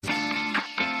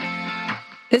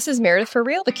This is Meredith for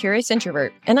Real, the Curious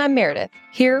Introvert, and I'm Meredith.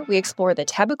 Here, we explore the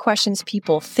taboo questions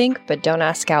people think but don't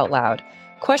ask out loud.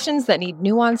 Questions that need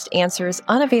nuanced answers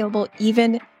unavailable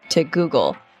even to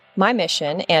Google. My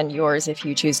mission, and yours if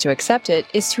you choose to accept it,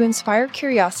 is to inspire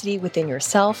curiosity within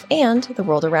yourself and the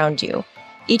world around you.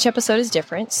 Each episode is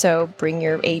different, so bring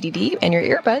your ADD and your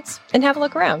earbuds and have a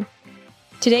look around.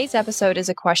 Today's episode is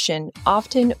a question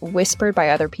often whispered by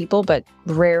other people but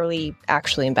rarely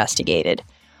actually investigated.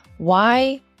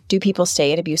 Why do people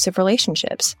stay in abusive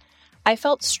relationships? I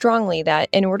felt strongly that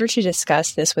in order to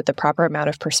discuss this with the proper amount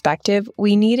of perspective,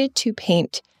 we needed to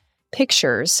paint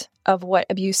pictures of what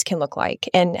abuse can look like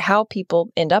and how people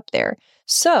end up there.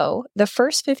 So the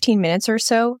first 15 minutes or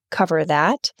so cover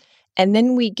that, and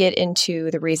then we get into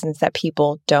the reasons that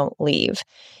people don't leave.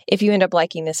 If you end up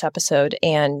liking this episode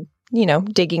and,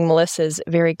 digging Melissa's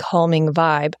very calming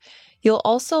vibe, you'll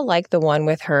also like the one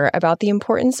with her about the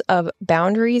importance of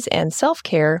boundaries and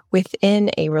self-care within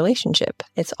a relationship.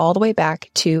 It's all the way back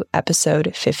to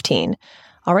episode 15.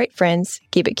 All right, friends,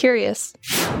 keep it curious.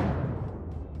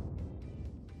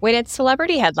 When it's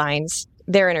celebrity headlines,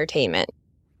 they're entertainment.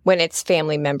 When it's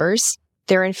family members,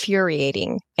 they're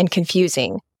infuriating and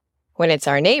confusing. When it's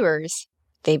our neighbors,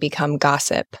 they become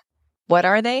gossip. What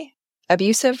are they?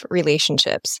 Abusive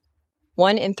relationships.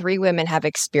 1 in 3 women have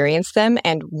experienced them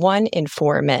and 1 in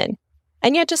 4 men.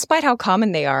 And yet, despite how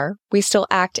common they are, we still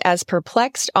act as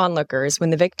perplexed onlookers when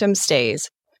the victim stays,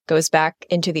 goes back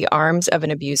into the arms of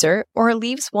an abuser, or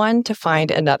leaves one to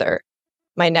find another.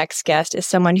 My next guest is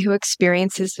someone who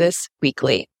experiences this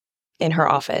weekly in her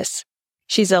office.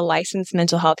 She's a licensed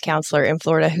mental health counselor in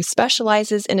Florida who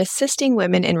specializes in assisting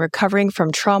women in recovering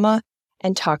from trauma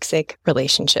and toxic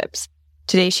relationships.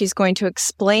 Today, she's going to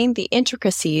explain the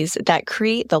intricacies that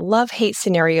create the love-hate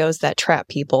scenarios that trap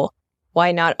people,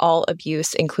 why not all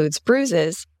abuse includes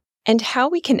bruises, and how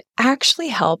we can actually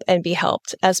help and be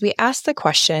helped as we ask the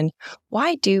question,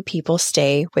 why do people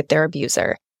stay with their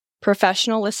abuser?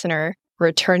 Professional listener,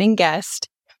 returning guest,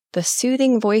 the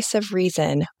soothing voice of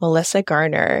reason, Melissa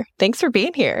Garner. Thanks for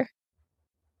being here.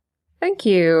 Thank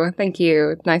you. Thank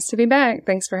you. Nice to be back.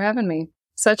 Thanks for having me.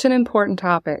 Such an important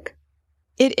topic.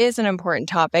 It is an important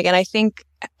topic, and I think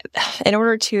in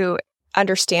order to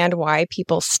understand why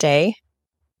people stay,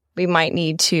 we might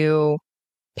need to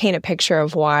paint a picture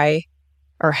of why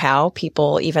or how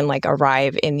people even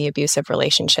arrive in the abusive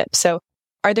relationship. So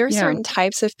are there certain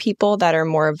types of people that are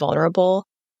more vulnerable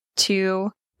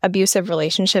to abusive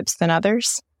relationships than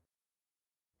others?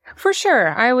 For sure,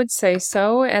 I would say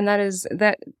so, and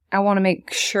that I want to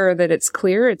make sure that it's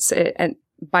clear it's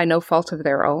by no fault of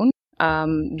their own.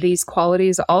 These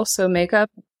qualities also make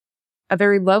up a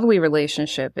very lovely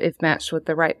relationship if matched with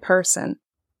the right person.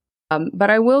 But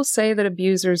I will say that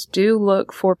abusers do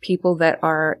look for people that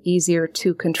are easier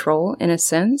to control in a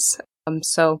sense.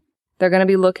 So they're going to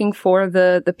be looking for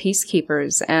the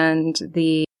peacekeepers and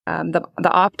the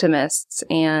optimists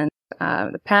and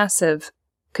the passive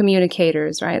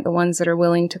communicators, right? The ones that are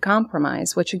willing to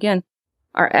compromise, which again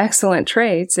are excellent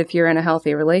traits if you're in a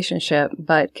healthy relationship,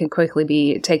 but can quickly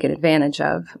be taken advantage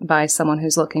of by someone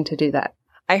who's looking to do that.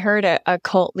 I heard a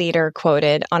cult leader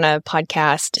quoted on a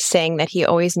podcast saying that he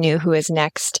always knew who his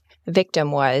next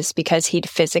victim was because he'd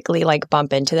physically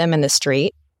bump into them in the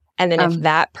street. And then if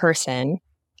that person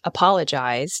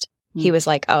apologized, he was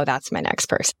like, oh, that's my next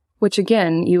person. Which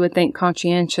again, you would think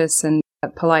conscientious and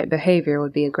polite behavior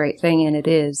would be a great thing, and it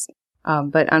is.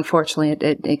 But unfortunately,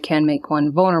 it can make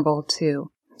one vulnerable to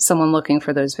someone looking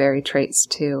for those very traits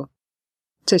to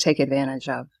take advantage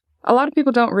of. A lot of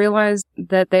people don't realize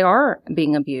that they are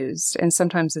being abused, and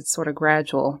sometimes it's sort of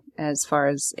gradual as far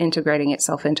as integrating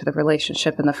itself into the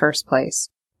relationship in the first place.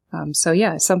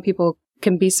 Some people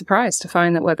can be surprised to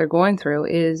find that what they're going through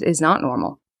is not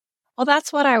normal. Well,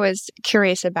 that's what I was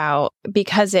curious about,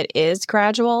 because it is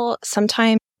gradual.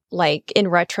 Sometimes, in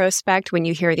retrospect, when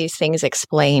you hear these things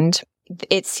explained,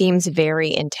 it seems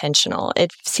very intentional.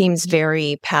 It seems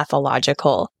very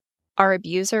pathological. Are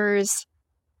abusers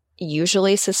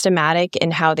usually systematic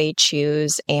in how they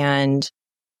choose and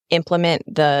implement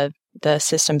the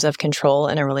systems of control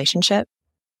in a relationship?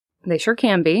 They sure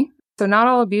can be. So not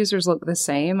all abusers look the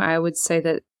same. I would say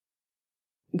that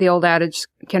the old adage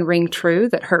can ring true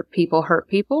that hurt people hurt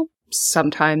people.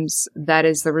 Sometimes that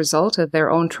is the result of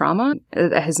their own trauma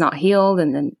that has not healed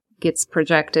and then gets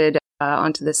projected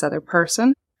onto this other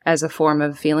person as a form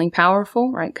of feeling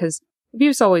powerful, right? Because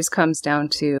abuse always comes down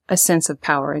to a sense of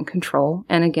power and control.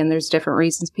 And again, there's different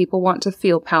reasons people want to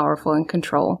feel powerful and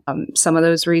control. Some of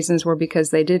those reasons were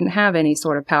because they didn't have any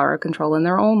sort of power or control in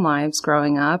their own lives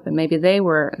growing up, and maybe they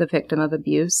were the victim of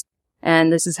abuse.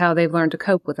 And this is how they've learned to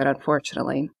cope with it,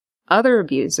 unfortunately. Other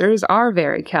abusers are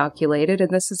very calculated,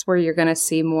 and this is where you're going to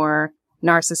see more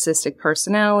narcissistic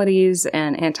personalities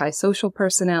and antisocial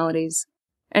personalities,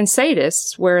 and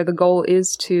sadists, where the goal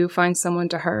is to find someone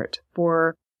to hurt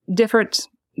for different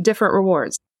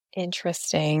rewards.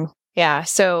 Interesting. Yeah.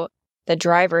 So the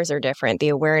drivers are different. The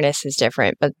awareness is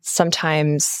different, but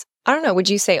sometimes, I don't know, would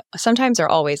you say sometimes or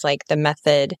always, like, the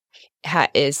method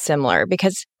is similar?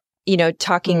 Because,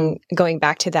 going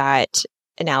back to that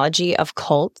analogy of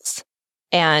cults,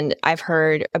 and I've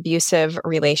heard abusive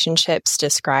relationships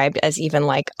described as even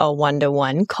like a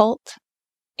 1-to-1 cult.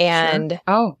 And Sure.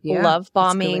 Oh, yeah. Love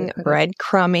bombing,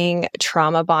 breadcrumbing,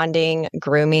 trauma bonding,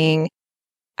 grooming.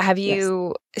 Have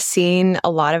you seen a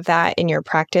lot of that in your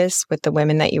practice with the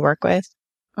women that you work with?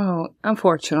 Oh,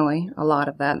 unfortunately, a lot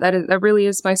of that. That really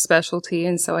is my specialty,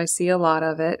 and so I see a lot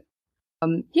of it.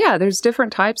 There's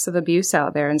different types of abuse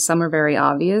out there, and some are very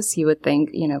obvious. You would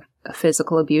think,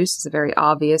 physical abuse is a very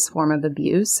obvious form of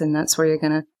abuse, and that's where you're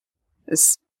going to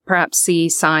perhaps see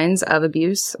signs of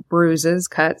abuse, bruises,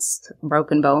 cuts,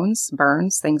 broken bones,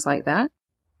 burns, things like that.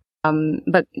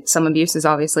 But some abuse is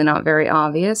obviously not very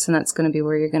obvious, and that's going to be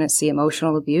where you're going to see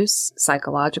emotional abuse,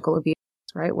 psychological abuse,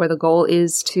 right? Where the goal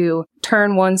is to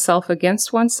turn oneself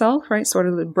against oneself, right? Sort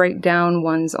of break down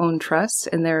one's own trust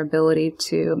and their ability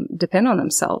to depend on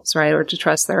themselves, right? Or to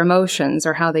trust their emotions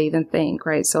or how they even think,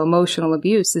 right? So emotional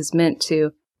abuse is meant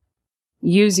to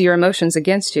use your emotions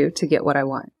against you to get what I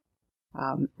want.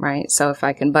 Right. So if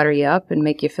I can butter you up and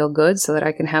make you feel good so that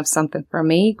I can have something for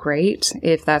me, great.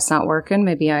 If that's not working,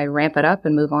 maybe I ramp it up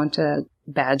and move on to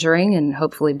badgering and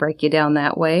hopefully break you down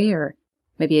that way, or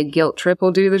maybe a guilt trip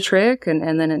will do the trick.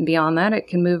 And then beyond that, it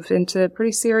can move into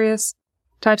pretty serious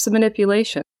types of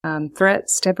manipulation,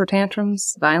 threats, temper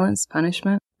tantrums, violence,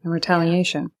 punishment, and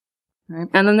retaliation. Right.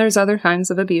 And then there's other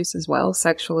kinds of abuse as well: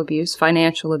 sexual abuse,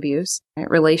 financial abuse, right?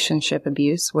 Relationship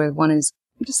abuse, where one is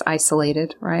just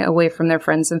isolated, right, away from their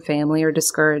friends and family, or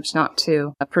discouraged not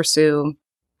to pursue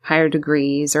higher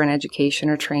degrees or an education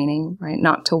or training, right,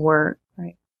 not to work,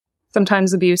 right.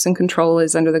 Sometimes abuse and control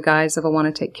is under the guise of I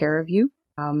want to take care of you,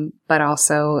 but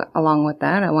also along with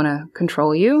that, I want to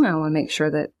control you. I want to make sure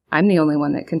that I'm the only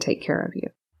one that can take care of you.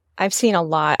 I've seen a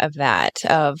lot of that,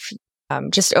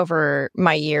 just over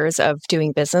my years of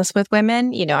doing business with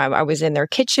women. I was in their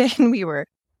kitchen. We were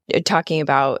talking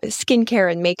about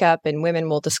skincare and makeup, and women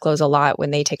will disclose a lot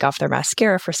when they take off their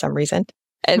mascara for some reason.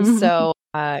 And so,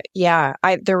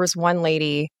 there was one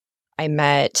lady I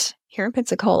met here in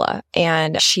Pensacola,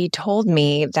 and she told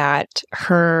me that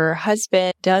her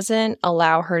husband doesn't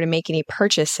allow her to make any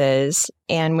purchases.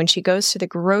 And when she goes to the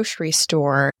grocery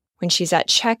store, when she's at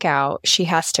checkout, she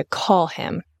has to call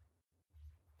him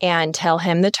and tell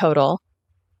him the total.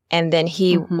 And then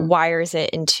he wires it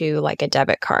into like a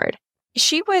debit card.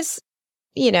 She was,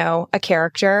 a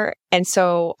character. And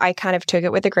so I kind of took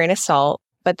it with a grain of salt.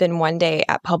 But then one day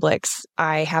at Publix,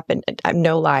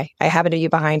 no lie, I happened to be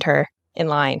behind her in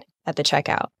line at the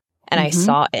checkout, and I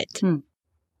saw it.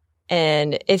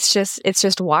 And it's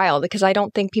just wild, because I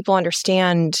don't think people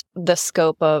understand the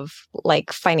scope of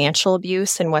like financial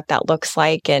abuse and what that looks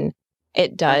like. And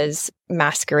it does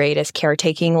masquerade as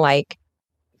caretaking, like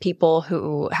people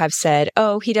who have said,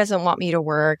 oh, he doesn't want me to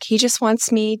work. He just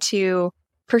wants me to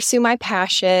pursue my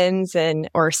passions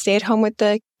or stay at home with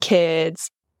the kids.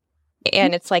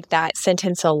 And it's like that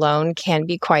sentence alone can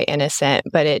be quite innocent,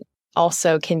 but it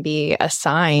also can be a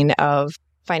sign of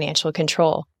financial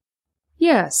control.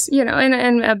 Yes.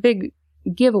 And a big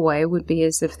giveaway would be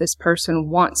as if this person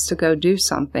wants to go do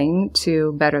something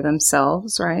to better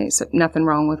themselves, right? So nothing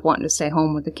wrong with wanting to stay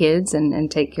home with the kids and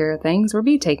take care of things or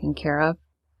be taken care of.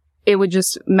 It would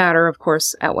just matter, of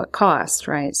course, at what cost,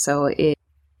 right? So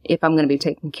if I'm going to be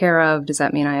taken care of, does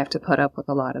that mean I have to put up with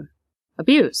a lot of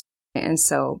abuse? And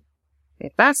so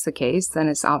if that's the case, then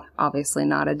it's obviously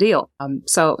not a deal.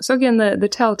 So again, the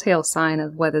telltale sign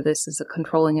of whether this is a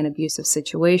controlling and abusive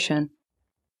situation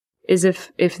is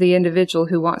if the individual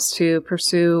who wants to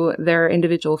pursue their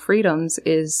individual freedoms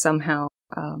is somehow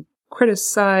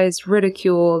criticized,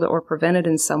 ridiculed, or prevented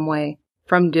in some way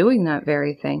from doing that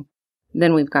very thing,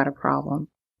 then we've got a problem,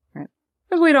 right?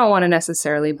 Because we don't want to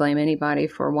necessarily blame anybody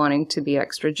for wanting to be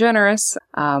extra generous.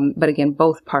 But again,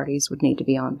 both parties would need to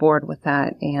be on board with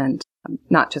that, and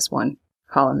not just one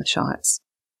calling the shots.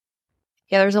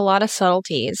 Yeah, there's a lot of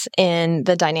subtleties in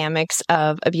the dynamics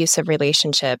of abusive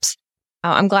relationships.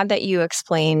 I'm glad that you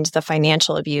explained the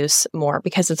financial abuse more,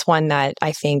 because it's one that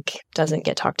I think doesn't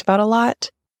get talked about a lot.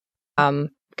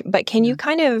 But can you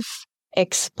kind of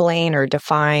explain or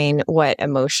define what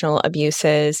emotional abuse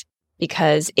is?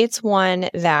 because it's one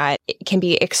that can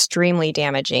be extremely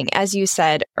damaging. As you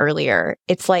said earlier,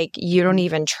 it's like you don't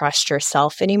even trust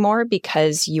yourself anymore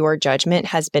because your judgment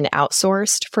has been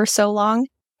outsourced for so long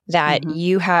that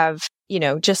you have,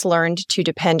 just learned to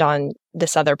depend on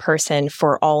this other person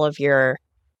for all of your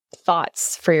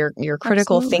thoughts, for your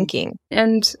critical thinking.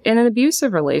 And in an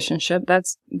abusive relationship,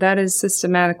 that is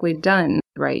systematically done,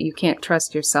 right? You can't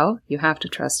trust yourself. You have to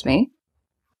trust me.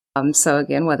 So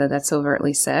again, whether that's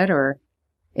overtly said or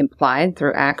implied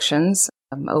through actions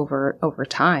over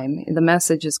time, the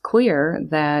message is clear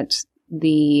that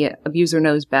the abuser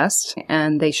knows best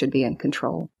and they should be in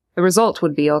control. The result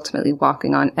would be ultimately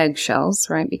walking on eggshells,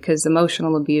 right? Because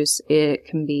emotional abuse, it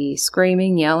can be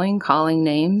screaming, yelling, calling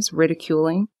names,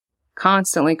 ridiculing,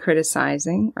 constantly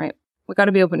criticizing, right? We got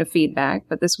to be open to feedback,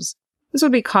 but this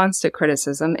would be constant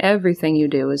criticism. Everything you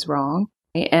do is wrong.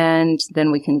 And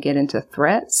then we can get into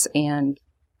threats and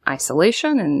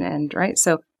isolation and right.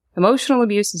 So emotional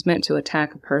abuse is meant to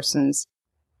attack a person's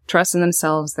trust in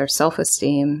themselves, their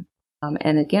self-esteem.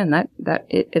 And again, that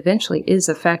it eventually is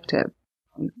effective.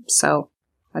 So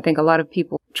I think a lot of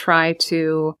people try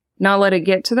to not let it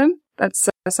get to them. That's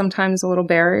sometimes a little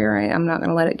barrier, right? I'm not going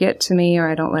to let it get to me, or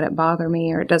I don't let it bother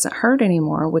me, or it doesn't hurt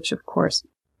anymore, which of course,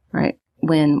 right?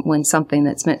 When something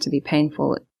that's meant to be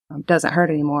painful doesn't hurt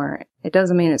anymore, it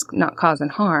doesn't mean it's not causing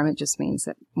harm. It just means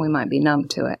that we might be numb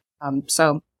to it.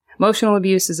 So emotional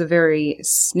abuse is a very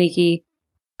sneaky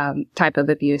type of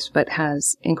abuse, but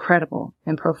has incredible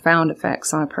and profound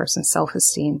effects on a person's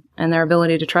self-esteem and their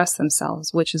ability to trust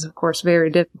themselves, which is, of course, very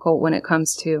difficult when it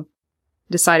comes to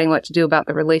deciding what to do about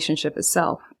the relationship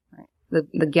itself. Right?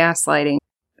 The gaslighting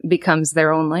becomes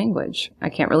their own language. I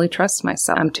can't really trust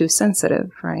myself. I'm too sensitive,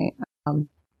 right?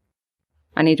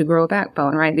 I need to grow a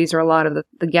backbone, right? These are a lot of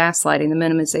the gaslighting, the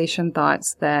minimization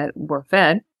thoughts that were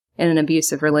fed in an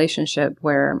abusive relationship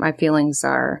where my feelings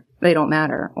they don't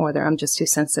matter, or I'm just too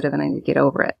sensitive and I need to get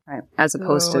over it, right? As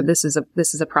opposed to this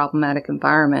is a problematic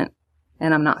environment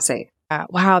and I'm not safe.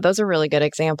 Wow, those are really good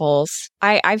examples.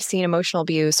 I've seen emotional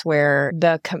abuse where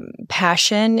the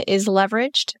compassion is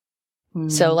leveraged.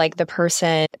 So like the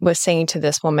person was saying to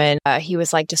this woman, he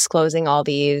was like disclosing all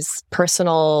these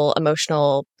personal,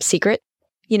 emotional secrets.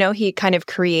 He kind of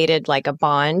created like a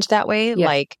bond that way.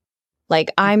 Yeah.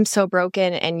 Like I'm so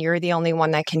broken and you're the only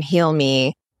one that can heal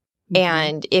me.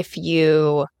 And if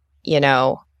you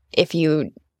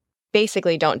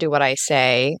basically don't do what I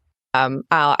say,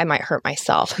 I might hurt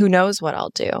myself. Who knows what I'll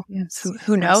do? Yes,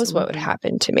 who knows what would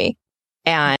happen to me?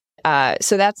 And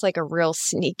so that's like a real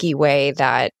sneaky way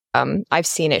that I've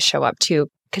seen it show up too,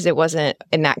 because it wasn't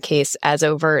in that case as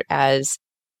overt as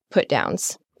put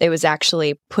downs. It was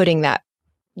actually putting that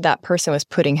person was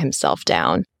putting himself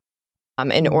down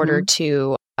in order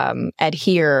to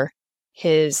adhere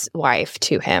his wife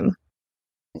to him.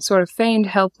 Sort of feigned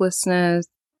helplessness,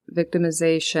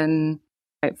 victimization,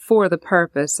 right, for the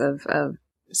purpose of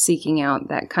seeking out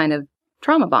that kind of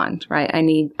trauma bond, right? I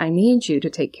need you to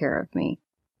take care of me,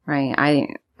 right?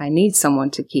 I need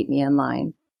someone to keep me in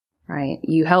line, right?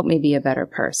 You help me be a better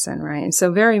person, right? And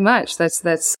so very much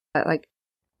that's like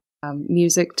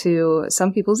music to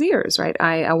some people's ears, right?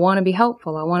 I want to be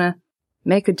helpful. I want to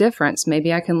make a difference.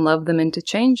 Maybe I can love them into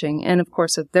changing. And of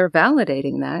course, if they're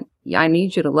validating that, I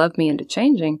need you to love me into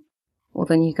changing, well,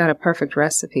 then you got a perfect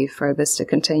recipe for this to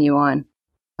continue on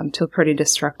to a pretty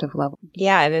destructive level.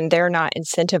 Yeah, and then they're not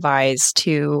incentivized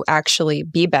to actually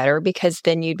be better, because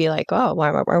then you'd be like, oh,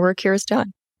 my work here is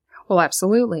done. Well,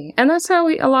 absolutely. And that's how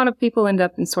a lot of people end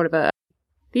up in sort of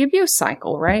the abuse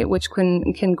cycle, right? Which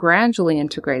can gradually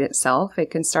integrate itself. It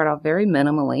can start off very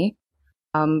minimally,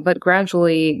 but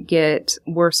gradually get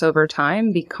worse over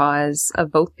time because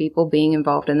of both people being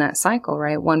involved in that cycle,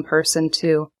 right? One person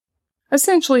to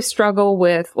essentially struggle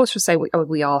with, let's just say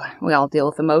we all deal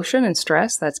with emotion and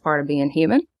stress. That's part of being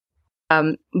human.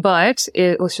 But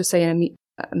let's just say an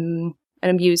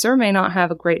abuser may not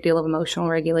have a great deal of emotional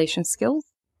regulation skills.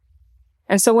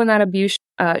 And so when that abuse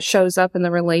shows up in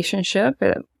the relationship,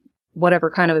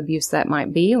 whatever kind of abuse that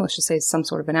might be, let's just say some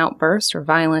sort of an outburst or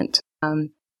violent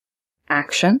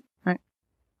action, right?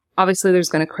 Obviously, there's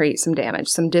going to create some damage.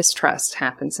 Some distrust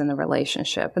happens in the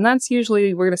relationship. And that's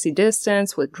usually, we're going to see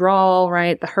distance, withdrawal,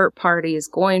 right? The hurt party is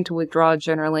going to withdraw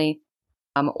generally,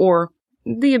 or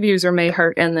the abuser may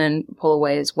hurt and then pull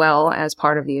away as well as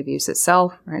part of the abuse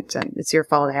itself, right? It's your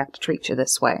fault I have to treat you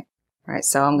this way, right?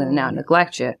 So I'm going to now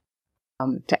neglect you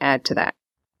to add to that,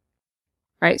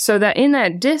 right? So that in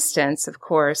that distance, of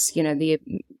course, I'd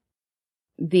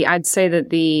say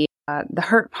that the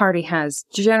hurt party has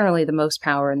generally the most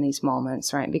power in these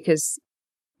moments, right? Because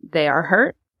they are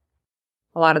hurt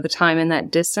a lot of the time in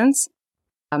that distance.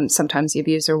 Sometimes the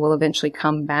abuser will eventually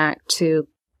come back to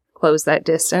close that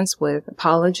distance with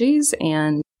apologies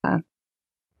and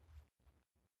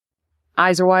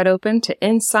eyes are wide open to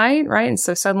insight, right? And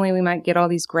so suddenly we might get all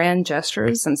these grand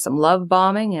gestures and some love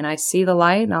bombing, and I see the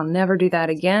light and I'll never do that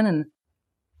again. And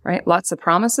right, lots of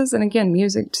promises. And again,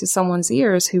 music to someone's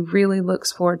ears who really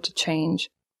looks forward to change,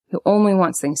 who only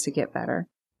wants things to get better.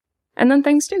 And then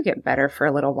things do get better for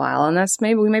a little while. And that's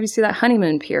we maybe see that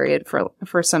honeymoon period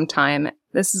for some time.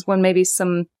 This is when maybe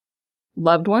some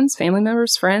loved ones, family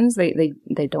members, friends,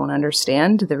 they don't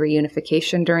understand the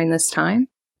reunification during this time.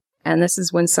 And this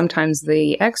is when sometimes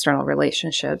the external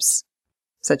relationships,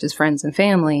 such as friends and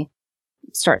family,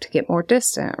 start to get more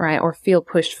distant, right? Or feel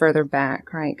pushed further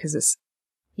back, right? Because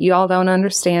you all don't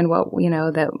understand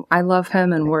that I love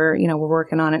him and we're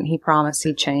working on it and he promised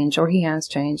he'd change or he has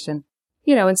changed. And,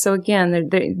 and so again,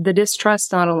 the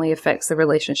distrust not only affects the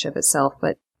relationship itself,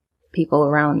 but people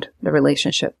around the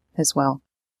relationship as well,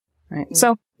 right? Mm-hmm.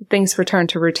 So things return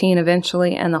to routine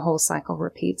eventually and the whole cycle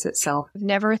repeats itself. I've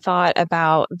never thought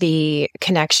about the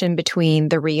connection between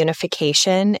the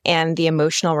reunification and the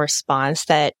emotional response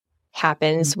that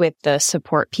happens with the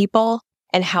support people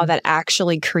and how that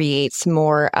actually creates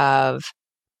more of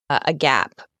a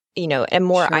gap, and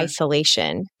more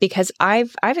isolation. Because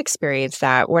I've experienced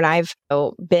that when I've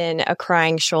been a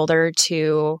crying shoulder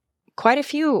to quite a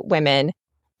few women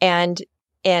and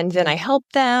then I help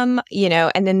them,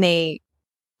 and then they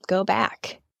go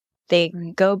back. They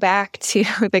go back to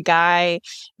the guy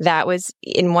that was,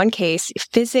 in one case,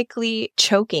 physically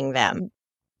choking them.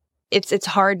 It's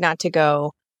hard not to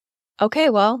go, okay,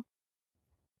 well,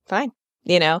 fine,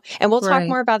 and we'll talk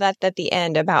more about that at the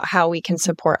end, about how we can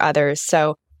support others.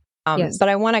 So, but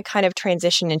I want to kind of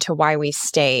transition into why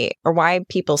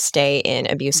people stay in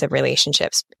abusive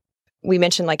relationships. We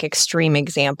mentioned like extreme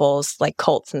examples, like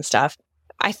cults and stuff.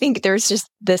 I think there's just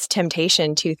this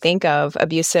temptation to think of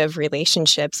abusive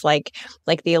relationships like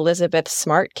the Elizabeth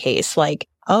Smart case, like,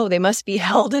 oh, they must be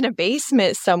held in a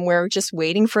basement somewhere just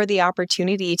waiting for the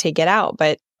opportunity to get out.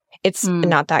 But it's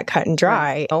not that cut and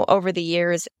dry. Right. Over the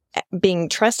years, being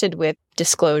trusted with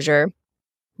disclosure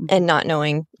and not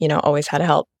knowing, always how to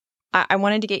help. I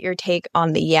wanted to get your take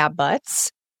on the yeah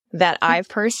buts that I've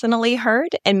personally heard,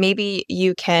 and maybe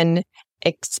you can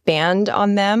expand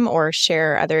on them or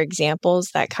share other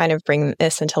examples that kind of bring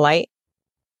this into light.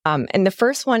 And the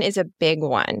first one is a big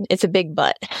one. It's a big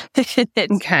but.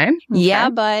 Okay. Yeah,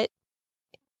 but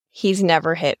he's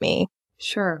never hit me.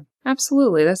 Sure.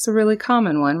 Absolutely. That's a really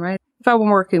common one, right? If I were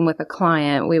working with a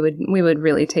client, we would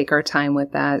really take our time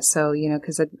with that. So,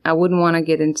 because I wouldn't want to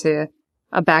get into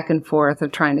a back and forth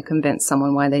of trying to convince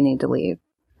someone why they need to leave.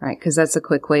 Right, because that's a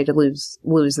quick way to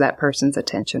lose that person's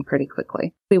attention pretty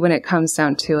quickly. When it comes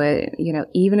down to it,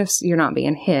 even if you're not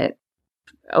being hit,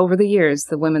 over the years,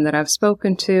 the women that I've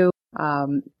spoken to,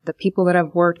 the people that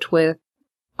I've worked with,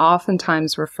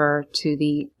 oftentimes refer to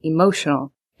the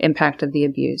emotional impact of the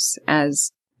abuse as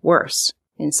worse,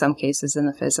 in some cases, than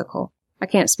the physical. I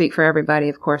can't speak for everybody,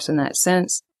 of course, in that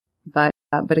sense, but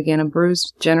again, a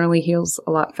bruise generally heals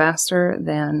a lot faster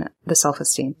than the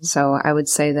self-esteem. So I would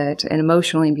say that an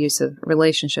emotionally abusive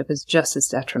relationship is just as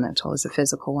detrimental as a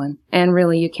physical one. And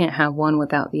really, you can't have one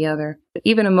without the other.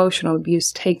 Even emotional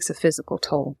abuse takes a physical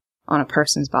toll on a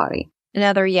person's body.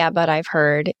 Another yeah, but I've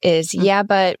heard is, yeah,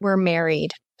 but we're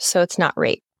married, so it's not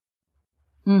rape.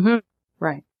 Mm-hmm.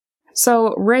 Right.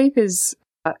 So rape is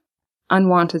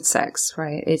unwanted sex,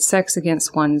 right? It's sex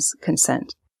against one's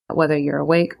consent. Whether you're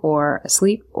awake or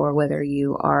asleep, or whether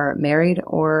you are married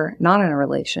or not in a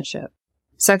relationship.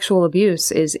 Sexual abuse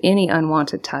is any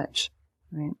unwanted touch,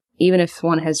 right? Even if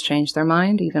one has changed their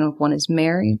mind, even if one is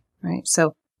married, right?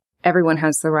 So everyone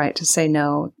has the right to say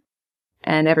no,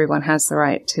 and everyone has the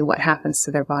right to what happens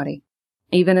to their body,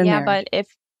 even in marriage. But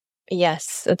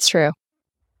yes, that's true.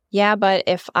 Yeah, but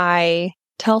if I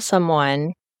tell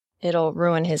someone, it'll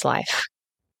ruin his life.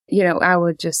 I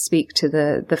would just speak to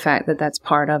the fact that that's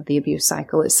part of the abuse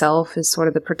cycle itself, is sort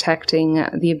of the protecting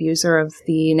the abuser of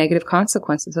the negative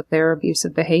consequences of their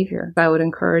abusive behavior. I would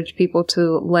encourage people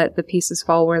to let the pieces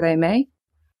fall where they may,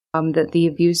 that the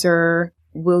abuser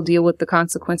will deal with the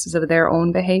consequences of their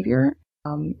own behavior,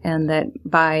 and that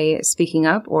by speaking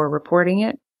up or reporting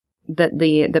it, that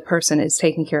the person is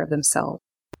taking care of themselves.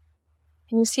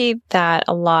 You see that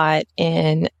a lot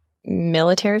in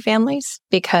military families,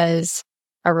 because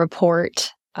a report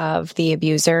of the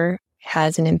abuser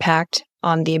has an impact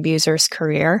on the abuser's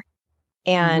career.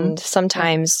 And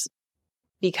sometimes,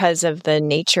 because of the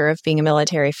nature of being a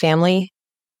military family,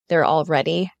 they're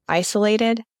already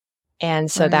isolated.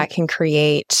 And so that can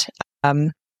create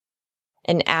an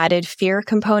added fear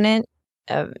component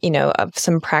of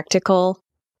some practical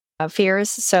fears.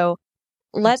 So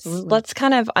let's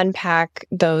kind of unpack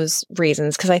those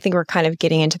reasons, because I think we're kind of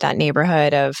getting into that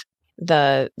neighborhood of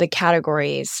the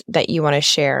categories that you want to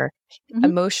share: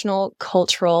 emotional,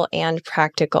 cultural, and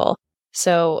practical.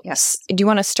 So yes. Do you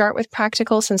want to start with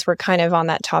practical, since we're kind of on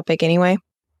that topic anyway?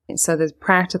 And so the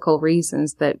practical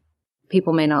reasons that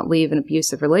people may not leave an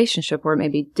abusive relationship, or it may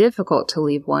be difficult to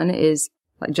leave one, is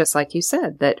just like you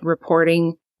said, that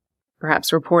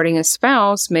perhaps reporting a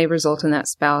spouse may result in that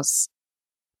spouse's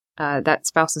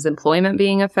employment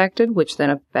being affected, which then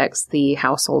affects the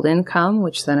household income,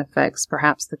 which then affects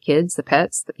perhaps the kids, the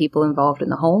pets, the people involved in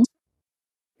the home.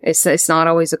 It's not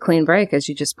always a clean break, as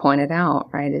you just pointed out,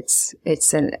 right?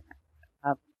 It's an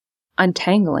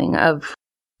untangling of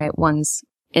one's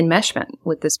enmeshment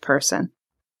with this person.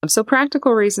 So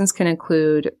practical reasons can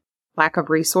include lack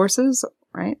of resources,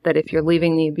 right? That if you're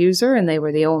leaving the abuser and they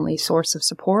were the only source of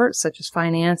support, such as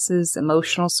finances,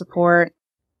 emotional support,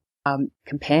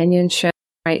 companionship,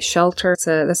 right? Shelter.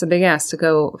 That's a big ask to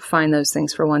go find those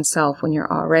things for oneself when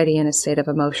you're already in a state of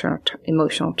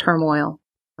emotional turmoil.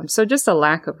 So just a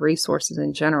lack of resources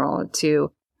in general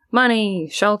to money,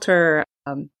 shelter,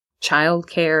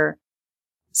 childcare,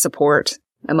 support,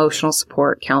 emotional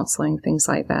support, counseling, things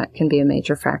like that can be a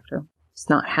major factor. It's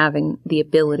not having the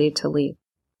ability to leave.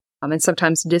 And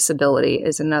sometimes disability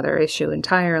is another issue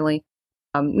entirely.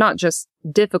 Not just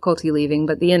difficulty leaving,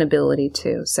 but the inability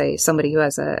to. Say somebody who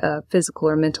has a physical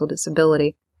or mental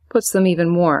disability puts them even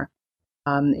more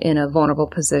in a vulnerable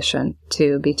position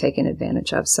to be taken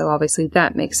advantage of. So obviously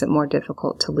that makes it more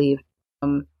difficult to leave.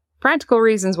 Practical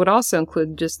reasons would also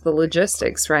include just the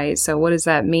logistics, right? So what does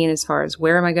that mean as far as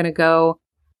where am I going to go?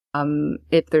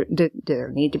 If do there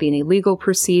need to be any legal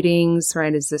proceedings,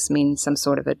 right? Does this mean some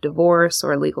sort of a divorce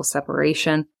or a legal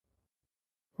separation?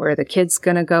 Where are the kids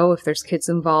going to go if there's kids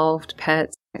involved,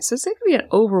 pets? So it can be an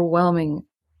overwhelming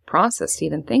process to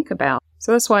even think about.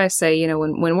 So that's why I say,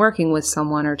 when working with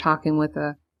someone or talking with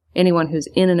anyone who's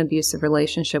in an abusive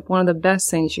relationship, one of the best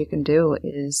things you can do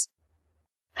is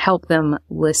help them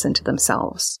listen to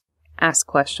themselves, ask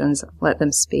questions, let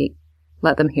them speak,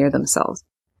 let them hear themselves.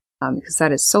 Because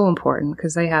that is so important,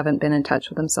 because they haven't been in touch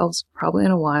with themselves probably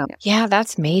in a while. Yeah,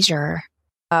 that's major.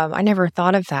 I never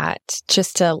thought of that.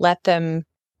 Just to let them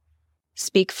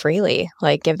speak freely,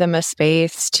 like give them a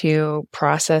space to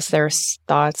process their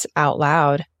thoughts out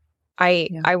loud.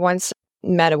 I once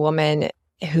met a woman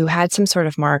who had some sort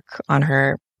of mark on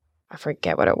her. I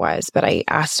forget what it was, but I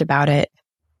asked about it.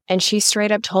 And she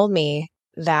straight up told me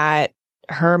that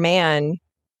her man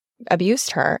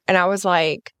abused her. And I was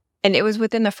like, and it was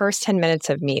within the first 10 minutes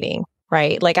of meeting,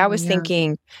 right? Like I was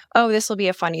thinking, oh, this will be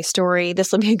a funny story.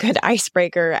 This will be a good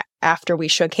icebreaker after we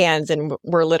shook hands and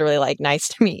we're literally like, nice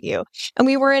to meet you. And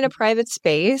we were in a private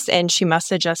space and she must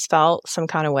have just felt some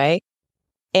kind of way.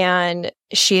 And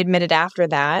she admitted after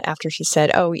that, after she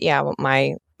said, oh yeah, well,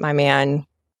 my man,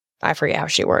 I forget how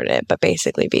she worded it, but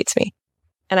basically beats me.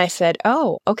 And I said,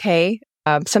 oh, okay.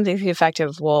 Something to the effect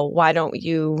of, well, why don't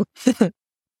you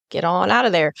get on out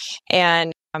of there?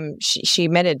 And she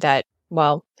admitted that,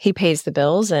 well, he pays the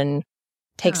bills and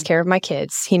takes care of my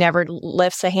kids. He never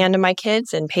lifts a hand on my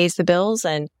kids and pays the bills.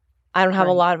 And I don't have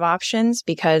a lot of options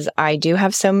because I do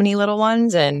have so many little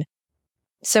ones. And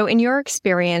so in your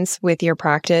experience with your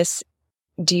practice,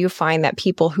 do you find that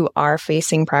people who are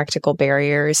facing practical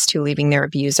barriers to leaving their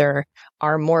abuser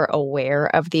are more aware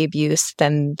of the abuse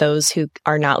than those who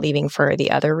are not leaving for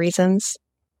the other reasons?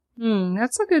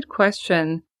 That's a good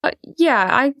question. Yeah,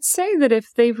 I'd say that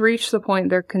if they've reached the point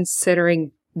they're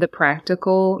considering the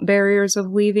practical barriers of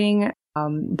leaving,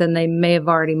 then they may have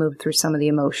already moved through some of the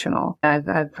emotional.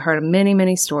 I've heard of many,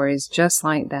 many stories just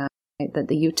like that, right? That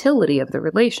the utility of the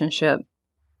relationship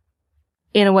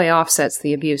in a way offsets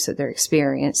the abuse that they're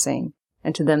experiencing.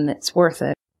 And to them, it's worth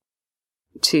it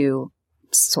to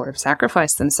sort of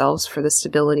sacrifice themselves for the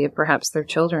stability of perhaps their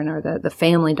children or the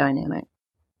family dynamic.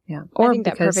 Yeah. Or I think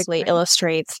that perfectly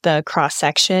illustrates the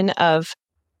cross-section of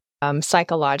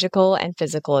psychological and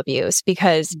physical abuse,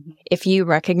 because if you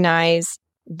recognize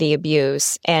the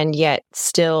abuse and yet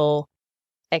still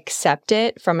accept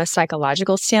it from a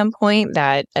psychological standpoint,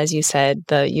 that, as you said,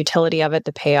 the utility of it,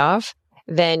 the payoff,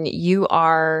 then you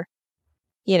are,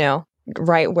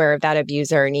 right where that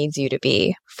abuser needs you to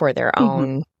be for their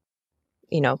own,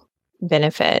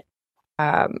 benefit.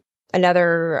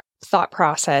 Another thought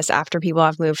process after people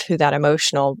have moved through that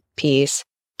emotional piece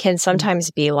can sometimes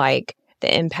be like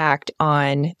the impact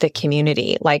on the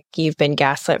community. Like you've been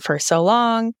gaslit for so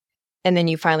long, and then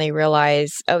you finally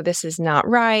realize, oh, this is not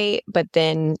right. But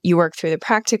then you work through the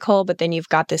practical, but then you've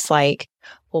got this like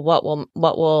well,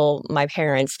 what will my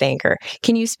parents think? Or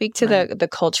can you speak to the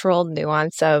cultural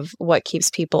nuance of what keeps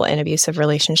people in abusive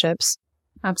relationships?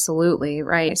 Absolutely,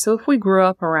 right. So if we grew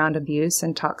up around abuse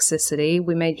and toxicity,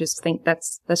 we may just think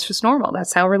that's just normal.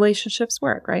 That's how relationships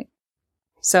work, right?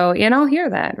 So, I'll hear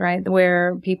that, right?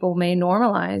 Where people may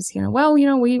normalize,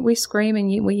 we scream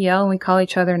and we yell and we call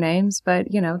each other names, but,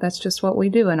 that's just what we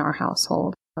do in our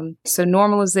household. So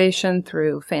normalization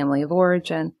through family of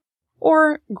origin,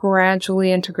 or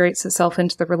gradually integrates itself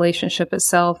into the relationship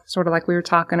itself, sort of like we were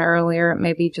talking earlier,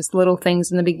 maybe just little things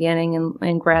in the beginning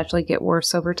and gradually get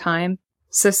worse over time.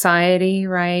 Society,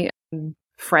 right?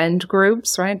 Friend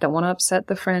groups, right? Don't want to upset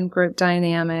the friend group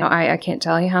dynamic. I can't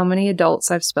tell you how many adults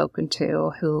I've spoken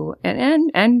to who,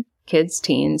 and kids,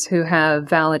 teens who have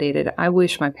validated, I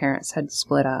wish my parents had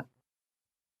split up.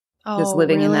 Just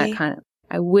living in that kind of,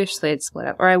 I wish they had split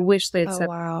up, or I wish they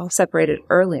had separated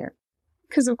earlier.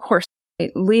 Because of course,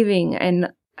 leaving and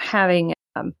having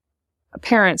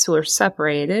parents who are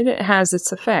separated, it has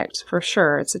its effect for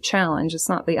sure. It's a challenge. It's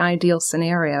not the ideal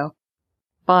scenario.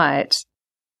 But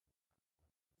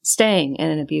staying in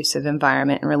an abusive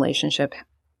environment and relationship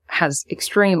has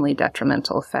extremely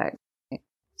detrimental effects.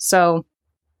 So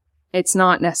it's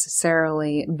not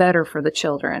necessarily better for the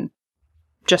children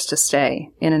just to stay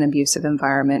in an abusive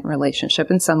environment and relationship.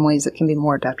 In some ways, it can be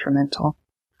more detrimental.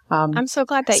 I'm so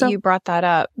glad that you brought that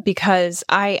up, because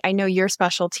I know your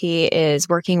specialty is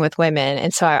working with women.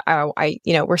 And so I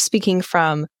we're speaking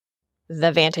from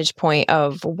the vantage point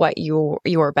of what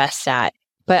you're best at.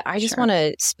 But I just want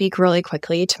to speak really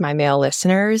quickly to my male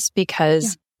listeners,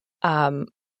 because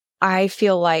I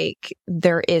feel like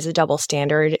there is a double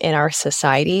standard in our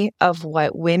society of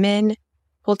what women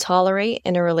will tolerate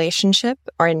in a relationship,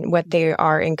 or in what they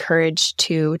are encouraged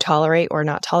to tolerate or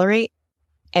not tolerate,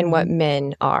 and what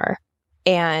men are.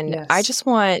 And I just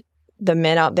want the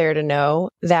men out there to know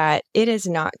that it is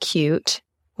not cute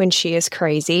when she is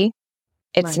crazy.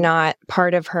 It's not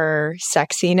part of her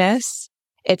sexiness.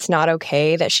 It's not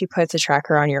okay that she puts a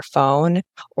tracker on your phone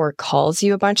or calls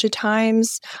you a bunch of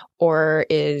times or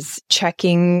is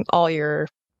checking all your,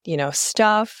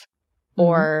 stuff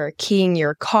or keying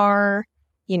your car.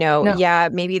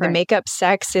 Maybe the makeup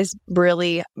sex is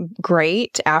really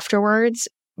great afterwards,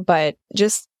 but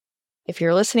just if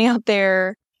you're listening out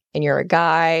there and you're a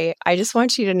guy, I just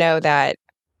want you to know that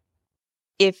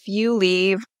if you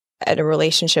leave at a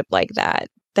relationship like that,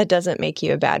 that doesn't make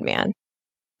you a bad man,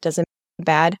 doesn't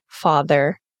bad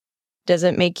father,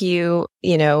 doesn't make you,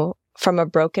 from a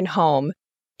broken home.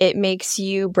 It makes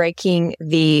you breaking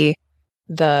the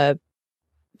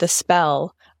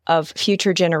spell of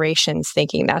future generations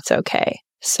thinking that's okay.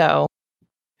 So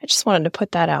I just wanted to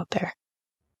put that out there.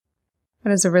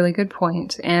 That is a really good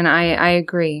point. And I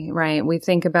agree, right? We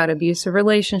think about abusive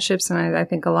relationships, and I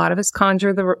think a lot of us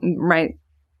conjure the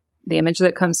image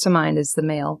that comes to mind is the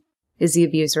male is the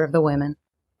abuser of the women.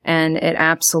 And it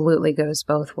absolutely goes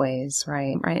both ways,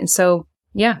 right? And so,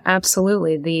 yeah,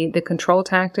 absolutely. The control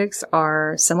tactics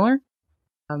are similar.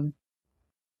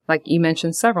 Like you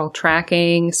mentioned, several: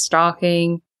 tracking,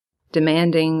 stalking,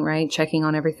 demanding, right? Checking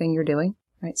on everything you're doing,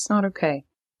 right? It's not okay.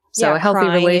 So a healthy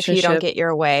relationship. If you don't get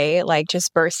your way, like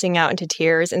just bursting out into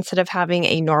tears instead of having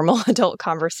a normal adult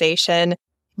conversation,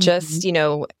 just,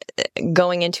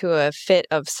 going into a fit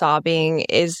of sobbing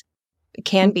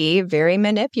can be very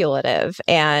manipulative.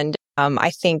 And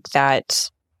I think that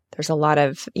there's a lot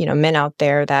of, men out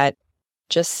there that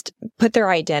just put their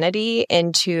identity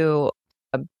into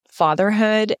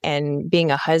fatherhood and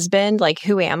being a husband. Like,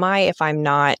 who am I if I'm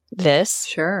not this?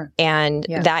 Sure. And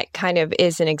that kind of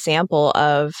is an example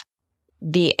of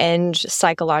the end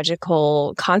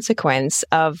psychological consequence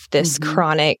of this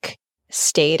chronic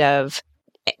state of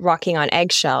walking on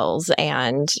eggshells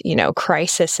and,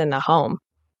 crisis in the home.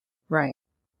 Right.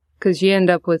 Because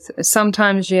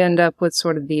sometimes you end up with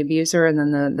sort of the abuser and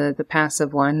then the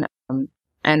passive one,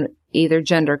 and either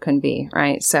gender can be,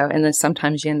 right? So, and then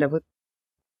sometimes you end up with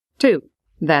two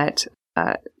that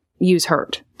use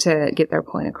hurt to get their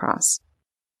point across.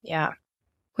 Yeah.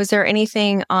 Was there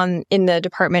anything in the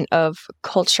Department of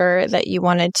Culture that you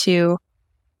wanted to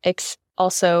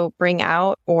also bring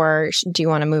out, or do you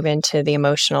want to move into the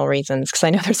emotional reasons? Because I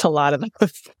know there's a lot of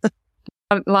those.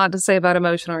 A lot to say about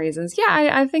emotional reasons. Yeah,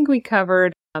 I think we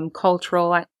covered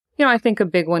cultural. I think a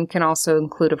big one can also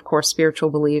include, of course, spiritual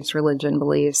beliefs, religion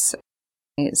beliefs.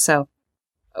 So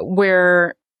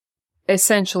where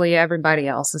essentially everybody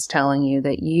else is telling you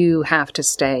that you have to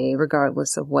stay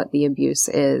regardless of what the abuse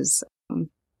is,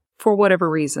 for whatever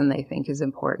reason they think is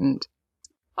important.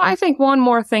 I think one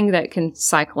more thing that can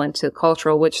cycle into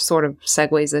cultural, which sort of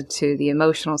segues into the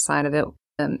emotional side of it,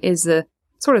 is the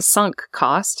sort of sunk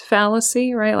cost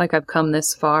fallacy, right? Like, I've come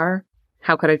this far.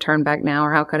 How could I turn back now,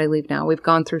 or how could I leave now? We've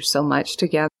gone through so much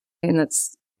together. And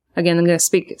that's, again, I'm going to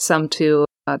speak some to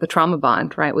the trauma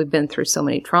bond, right? We've been through so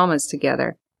many traumas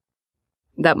together.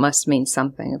 That must mean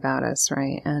something about us,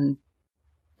 right? And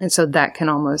so that can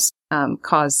almost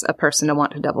cause a person to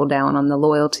want to double down on the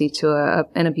loyalty to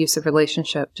an abusive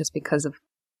relationship just because of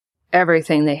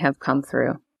everything they have come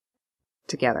through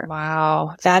together.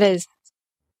 Wow. That's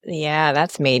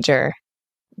major.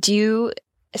 Do you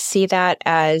see that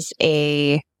as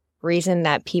a reason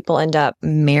that people end up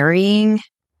marrying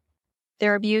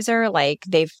their abuser? Like,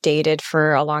 they've dated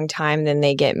for a long time, then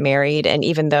they get married, and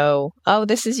even though,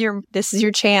 this is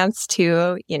your chance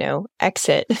to,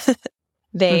 exit,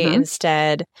 they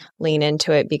instead lean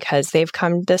into it because they've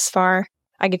come this far.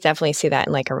 I could definitely see that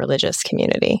in like a religious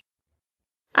community.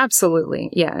 Absolutely.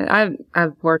 Yeah.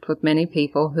 I've worked with many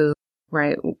people who,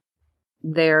 right,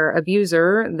 their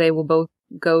abuser, they will both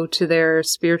go to their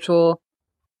spiritual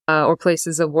or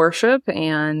places of worship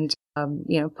and,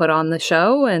 put on the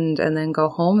show and then go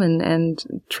home and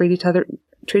treat each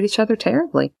other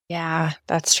terribly. Yeah,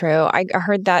 that's true. I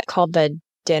heard that called the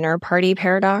dinner party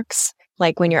paradox.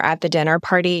 Like, when you're at the dinner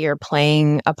party, you're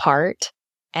playing a part,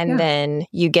 and then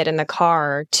you get in the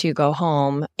car to go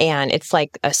home, and it's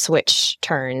like a switch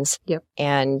turns. Yep.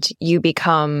 And you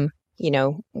become,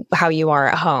 how you are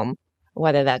at home,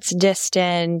 whether that's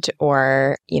distant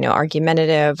or,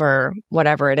 argumentative or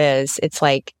whatever it is. It's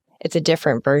like, it's a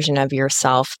different version of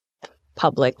yourself,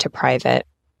 public to private.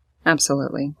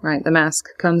 Absolutely. Right. The mask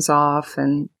comes off.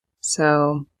 And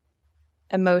so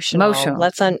Emotional.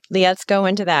 Let's go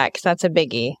into that, because that's a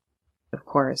biggie. Of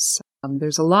course.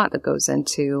 There's a lot that goes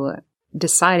into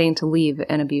deciding to leave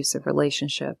an abusive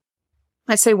relationship.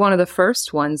 I'd say one of the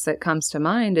first ones that comes to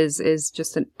mind is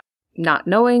just a not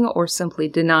knowing or simply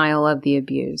denial of the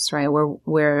abuse, right?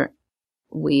 Where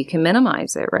we can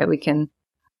minimize it, right? We can,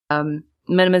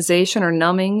 minimization or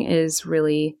numbing is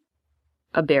really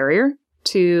a barrier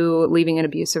to leaving an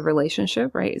abusive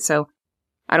relationship, right? So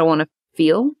I don't want to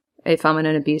feel if I'm in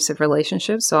an abusive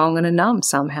relationship, so I'm going to numb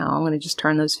somehow. I'm going to just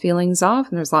turn those feelings off.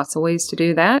 And there's lots of ways to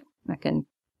do that. I can,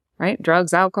 right?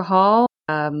 Drugs, alcohol,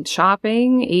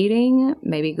 shopping, eating,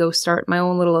 maybe go start my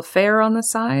own little affair on the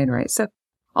side, right? So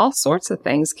all sorts of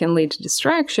things can lead to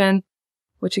distraction,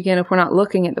 which again, if we're not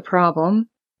looking at the problem,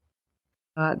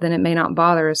 then it may not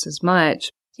bother us as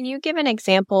much. Can you give an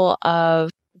example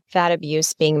of that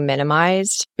abuse being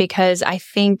minimized? Because I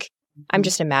think I'm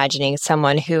just imagining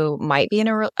someone who might be in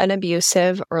an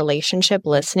abusive relationship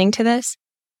listening to this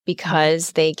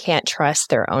because they can't trust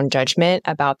their own judgment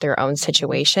about their own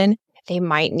situation. They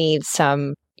might need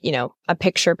some, a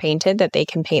picture painted that they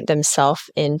can paint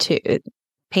themselves into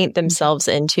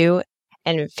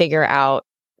and figure out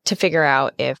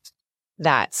if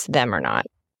that's them or not.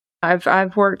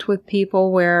 I've worked with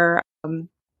people where, they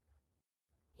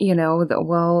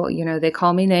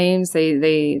call me names.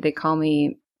 They call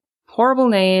me horrible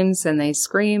names, and they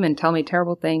scream and tell me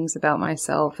terrible things about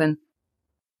myself. And,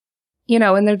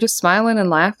 and they're just smiling and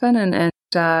laughing and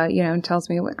tells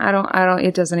me,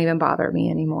 it doesn't even bother me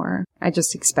anymore. I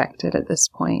just expect it at this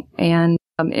point. And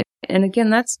again,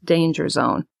 that's danger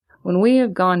zone. When we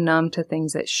have gone numb to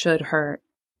things that should hurt,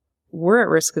 we're at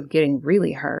risk of getting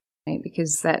really hurt, right?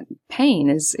 Because that pain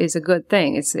is a good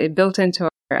thing. It's built into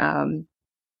our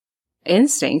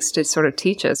instincts to sort of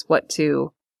teach us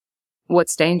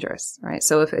what's dangerous, right?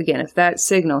 So if that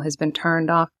signal has been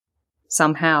turned off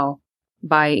somehow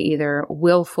by either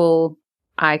willful,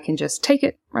 I can just take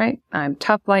it, right? I'm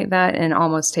tough like that, and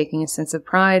almost taking a sense of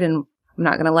pride, and I'm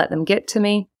not going to let them get to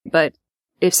me. But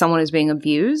if someone is being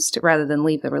abused, rather than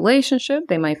leave the relationship,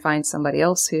 they might find somebody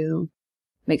else who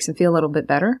makes them feel a little bit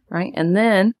better, right? And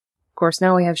then, of course,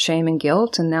 now we have shame and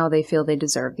guilt, and now they feel they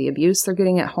deserve the abuse they're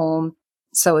getting at home.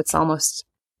 So it's almost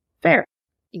fair.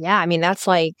 Yeah, I mean, that's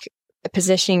like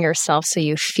positioning yourself so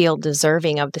you feel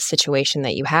deserving of the situation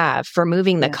that you have,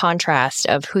 removing the contrast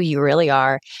of who you really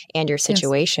are and your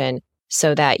situation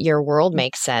so that your world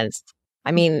makes sense.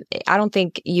 I mean, I don't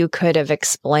think you could have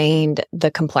explained the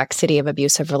complexity of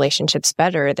abusive relationships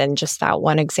better than just that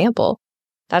one example.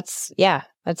 That's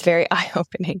very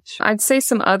eye-opening. I'd say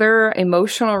some other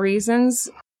emotional reasons.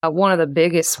 One of the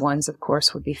biggest ones, of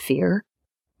course, would be fear.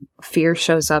 Fear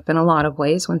shows up in a lot of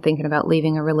ways when thinking about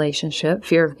leaving a relationship.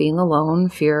 Fear of being alone,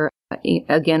 fear,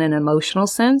 again, in an emotional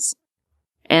sense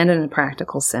and in a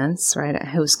practical sense, right?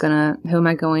 Who am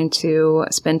I going to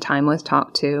spend time with,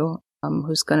 talk to?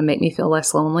 Who's going to make me feel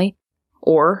less lonely?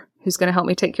 Or who's going to help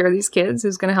me take care of these kids?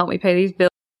 Who's going to help me pay these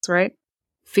bills, right?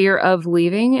 Fear of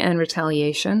leaving and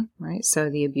retaliation, right?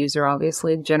 So the abuser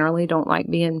obviously generally don't like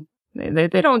being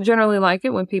They don't generally like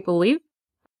it when people leave.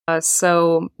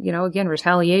 So, again,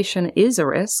 retaliation is a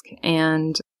risk.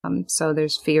 And so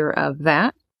there's fear of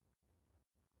that,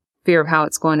 fear of how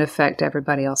it's going to affect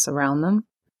everybody else around them.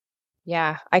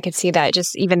 Yeah, I could see that.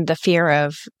 Just even the fear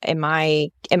of, am I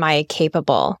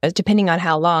capable? Depending on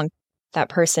how long that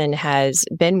person has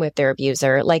been with their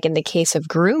abuser. Like in the case of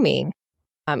grooming,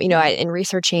 in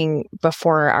researching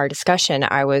before our discussion,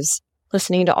 I was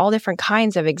listening to all different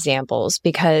kinds of examples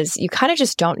because you kind of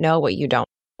just don't know what you don't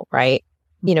know, right?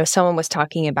 Someone was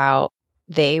talking about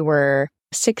they were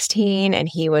 16 and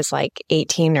he was like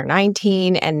 18 or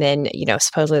 19. And then,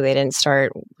 supposedly they didn't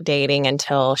start dating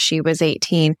until she was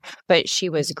 18, but she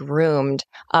was groomed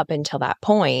up until that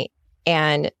point.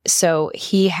 And so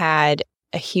he had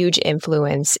a huge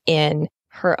influence in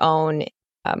her own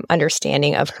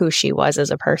understanding of who she was as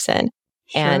a person.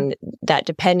 Sure. And that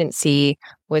dependency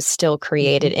was still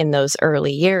created in those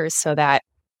early years so that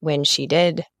when she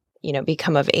did,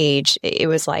 become of age, it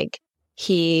was like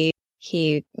he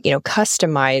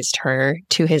customized her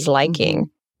to his liking,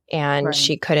 and right.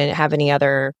 She couldn't have any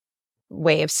other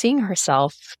way of seeing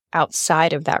herself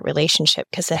outside of that relationship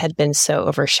because it had been so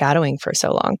overshadowing for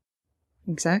so long.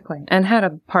 Exactly. And had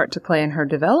a part to play in her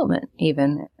development,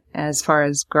 even as far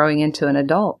as growing into an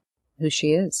adult, who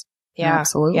she is. Yeah.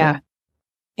 Absolutely. Yeah.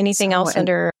 Anything else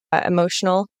under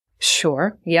emotional?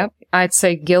 Sure. Yep. I'd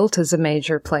say guilt is a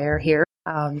major player here.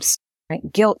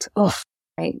 Right? Guilt. Oh,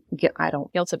 right.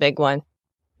 Guilt's a big one.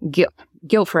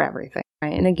 Guilt for everything.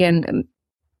 Right. And again,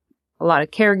 a lot of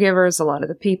caregivers, a lot of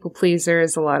the people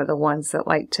pleasers, a lot of the ones that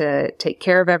like to take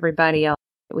care of everybody else.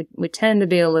 We tend to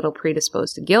be a little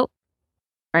predisposed to guilt.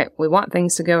 Right. We want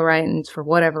things to go right. And for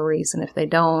whatever reason, if they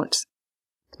don't,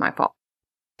 it's my fault.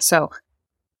 So,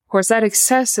 of course, that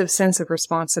excessive sense of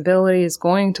responsibility is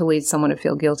going to lead someone to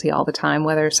feel guilty all the time,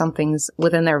 whether something's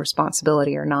within their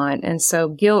responsibility or not. And so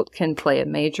guilt can play a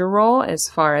major role as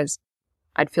far as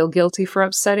I'd feel guilty for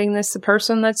upsetting the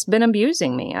person that's been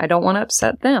abusing me. I don't want to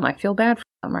upset them. I feel bad for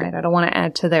them, right? I don't want to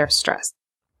add to their stress,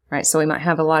 right? So we might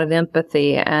have a lot of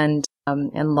empathy and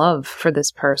love for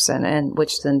this person, and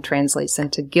which then translates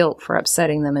into guilt for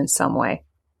upsetting them in some way.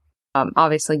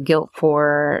 Obviously, guilt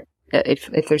for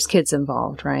if there's kids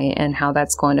involved, right? And how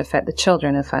that's going to affect the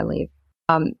children if I leave.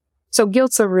 So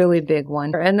guilt's a really big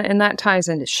one. And that ties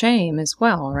into shame as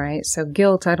well, right? So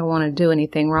guilt, I don't want to do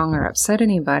anything wrong or upset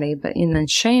anybody, and then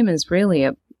shame is really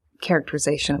a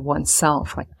characterization of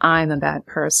oneself. Like, I'm a bad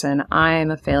person.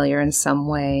 I'm a failure in some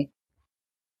way,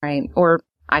 right? Or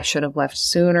I should have left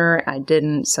sooner. I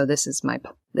didn't. So this is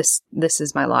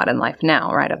my lot in life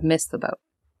now, right? I've missed the boat.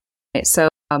 Right? So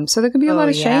there could be a lot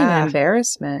of shame and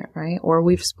embarrassment, right? Or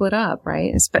we've split up,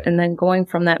 right? And then going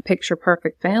from that picture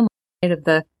perfect family, right, of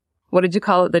the, what did you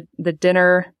call it? The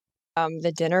dinner?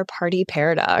 The dinner party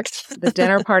paradox. The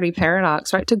dinner party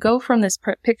paradox, right? To go from this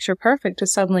picture perfect to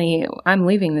suddenly, I'm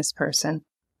leaving this person,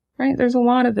 right? There's a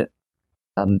lot of it,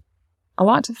 a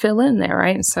lot to fill in there,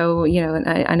 right? And so, and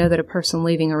I know that a person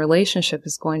leaving a relationship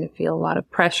is going to feel a lot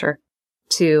of pressure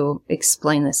to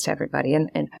explain this to everybody,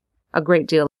 and a great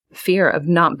deal of fear of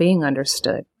not being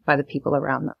understood by the people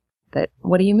around them. That,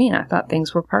 what do you mean? I thought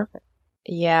things were perfect.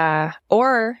 Yeah.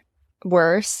 Or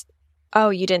worse,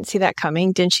 oh, you didn't see that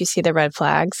coming? Didn't you see the red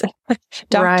flags?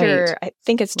 Right. I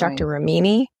think it's Dr.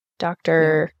 Ramini,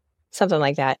 something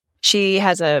like that. She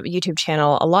has a YouTube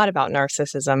channel a lot about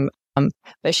narcissism,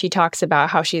 but she talks about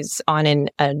how she's on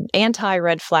an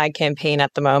anti-red flag campaign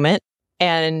at the moment.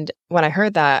 And when I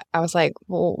heard that, I was like,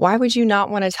 well, why would you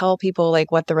not want to tell people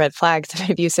like what the red flags of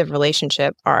an abusive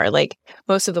relationship are? Like,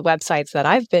 most of the websites that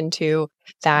I've been to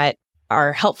that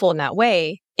are helpful in that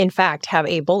way, in fact, have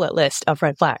a bullet list of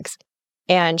red flags.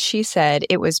 And she said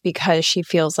it was because she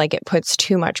feels like it puts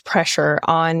too much pressure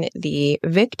on the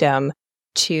victim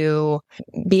to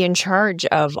be in charge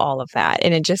of all of that.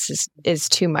 And it just is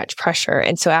too much pressure.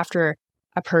 And so after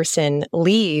a person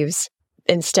leaves,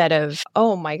 instead of,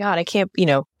 oh my God, I can't,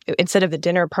 instead of the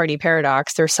dinner party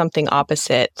paradox, there's something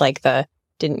opposite, like the,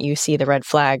 didn't you see the red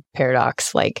flag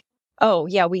paradox? Like, oh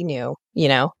yeah, we knew,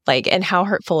 and how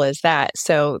hurtful is that?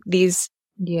 So the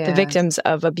victims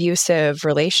of abusive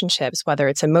relationships, whether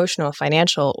it's emotional,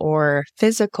 financial, or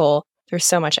physical, there's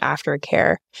so much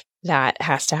aftercare that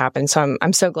has to happen. So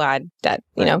I'm so glad that,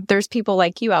 there's people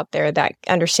like you out there that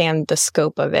understand the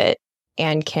scope of it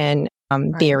and can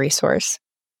be a resource.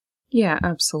 Yeah,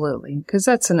 absolutely. Because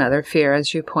that's another fear,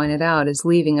 as you pointed out, is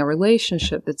leaving a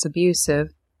relationship that's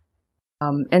abusive.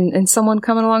 And someone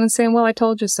coming along and saying, well, I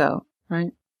told you so,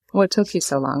 right? What took you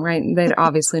so long, right?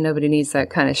 Obviously, nobody needs that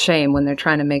kind of shame when they're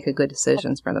trying to make a good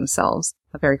decision for themselves,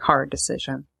 a very hard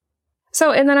decision.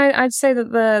 So, and then I'd say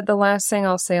that the last thing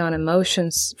I'll say on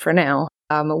emotions for now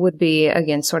would be,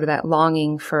 again, sort of that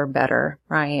longing for better,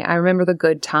 right? I remember the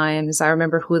good times. I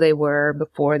remember who they were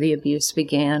before the abuse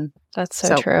began. That's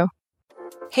so true.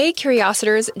 Hey,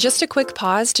 Curiositors, just a quick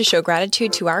pause to show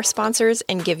gratitude to our sponsors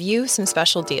and give you some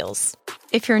special deals.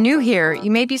 If you're new here,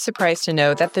 you may be surprised to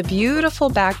know that the beautiful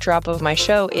backdrop of my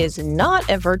show is not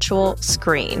a virtual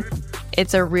screen.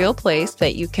 It's a real place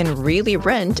that you can really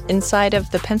rent inside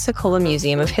of the Pensacola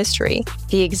Museum of History.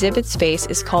 The exhibit space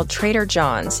is called Trader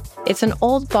John's. It's an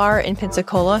old bar in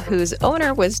Pensacola whose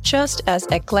owner was just as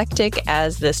eclectic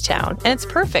as this town. And it's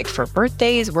perfect for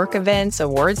birthdays, work events,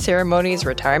 award ceremonies,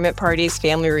 retirement parties,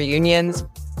 family reunions.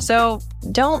 So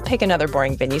don't pick another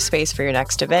boring venue space for your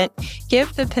next event.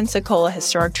 Give the Pensacola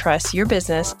Historic Trust your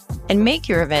business and make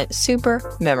your event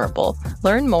super memorable.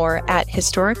 Learn more at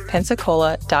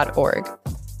historicpensacola.org.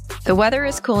 The weather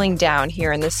is cooling down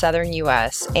here in the southern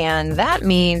U.S., and that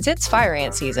means it's fire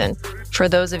ant season. For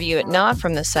those of you not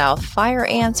from the South, fire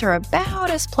ants are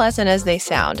about as pleasant as they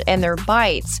sound, and their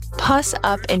bites pus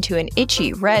up into an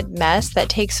itchy red mess that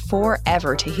takes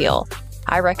forever to heal.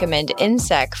 I recommend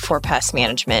Insect for pest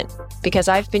management because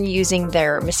I've been using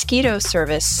their mosquito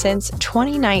service since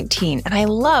 2019, and I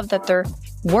love that their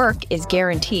work is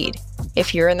guaranteed.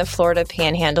 If you're in the Florida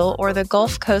Panhandle or the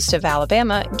Gulf Coast of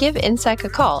Alabama, give Insect a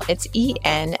call. It's ensec.net.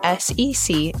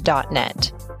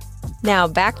 Now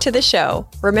back to the show.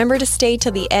 Remember to stay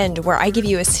till the end where I give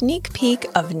you a sneak peek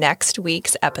of next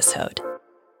week's episode.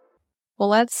 Well,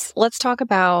 let's talk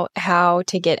about how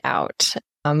to get out.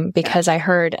 Because I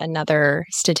heard another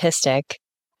statistic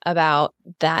about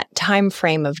that time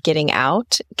frame of getting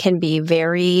out can be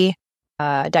very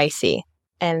dicey,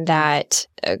 and that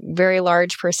a very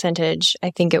large percentage,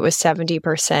 I think it was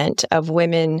 70% of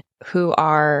women who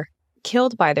are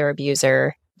killed by their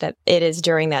abuser, that it is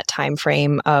during that time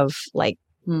frame of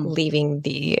leaving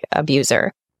the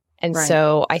abuser. And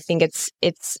so I think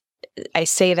I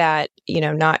say that,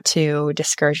 not to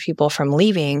discourage people from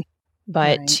leaving,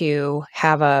 but to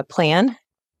have a plan,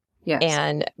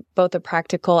 and both a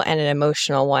practical and an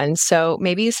emotional one. So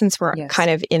maybe since we're kind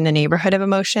of in the neighborhood of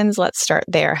emotions, let's start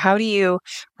there. How do you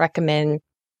recommend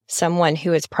someone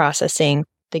who is processing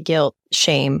the guilt,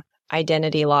 shame,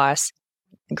 identity loss,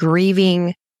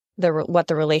 grieving what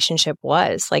the relationship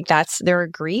was? They're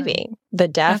grieving the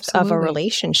death of a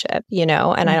relationship,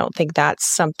 and I don't think that's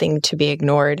something to be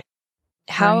ignored.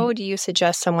 How do you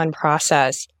suggest someone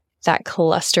process that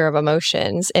cluster of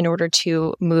emotions in order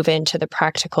to move into the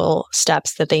practical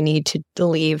steps that they need to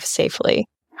leave safely?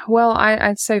 Well,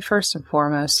 I'd say first and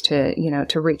foremost to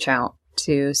reach out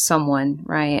to someone,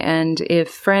 right? And if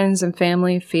friends and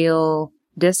family feel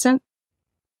distant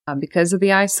because of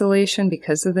the isolation,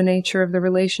 because of the nature of the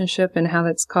relationship and how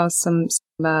that's caused some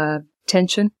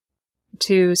tension,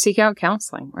 to seek out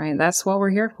counseling, right? That's what we're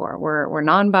here for. We're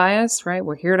non-biased, right?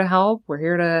 We're here to help. We're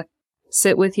here to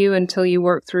sit with you until you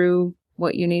work through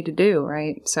what you need to do,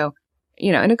 right? So,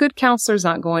 and a good counselor is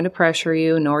not going to pressure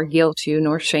you, nor guilt you,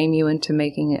 nor shame you into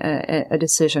making a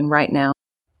decision right now,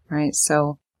 right?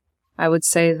 So I would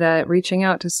say that reaching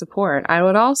out to support. I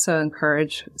would also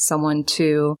encourage someone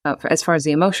to, as far as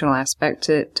the emotional aspect,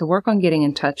 to work on getting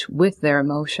in touch with their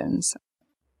emotions.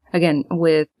 Again,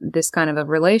 with this kind of a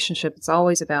relationship, it's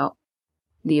always about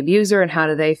the abuser and how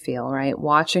do they feel, right?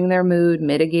 Watching their mood,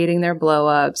 mitigating their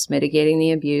blow-ups, mitigating the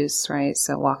abuse, right?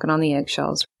 So walking on the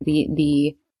eggshells.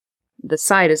 The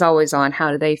sight is always on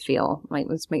how do they feel?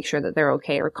 Let's make sure that they're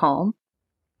okay or calm.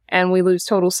 And we lose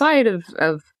total sight of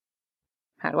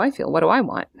how do I feel? What do I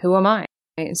want? Who am I?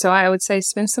 Right? So I would say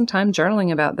spend some time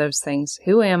journaling about those things.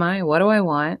 Who am I? What do I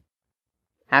want?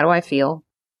 How do I feel?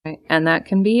 Right? And that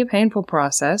can be a painful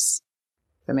process.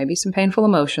 There may be some painful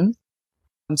emotions.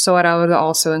 So what I would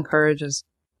also encourage is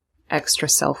extra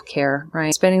self-care,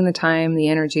 right? Spending the time, the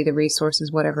energy, the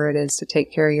resources, whatever it is to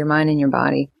take care of your mind and your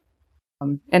body.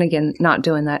 And again, not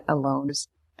doing that alone.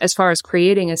 As far as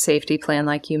creating a safety plan,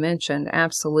 like you mentioned,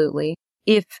 absolutely.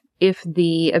 If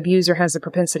the abuser has a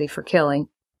propensity for killing,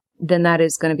 then that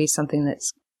is going to be something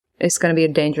it's going to be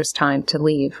a dangerous time to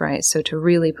leave, right? So to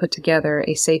really put together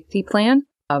a safety plan,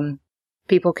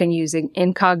 people can use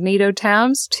incognito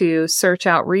tabs to search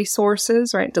out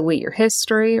resources, right? Delete your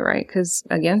history, right? Because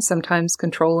again, sometimes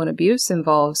control and abuse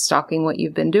involves stalking what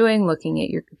you've been doing, looking at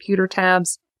your computer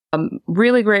tabs.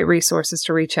 Really great resources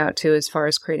to reach out to as far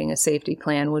as creating a safety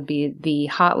plan would be the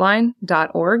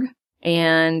hotline.org.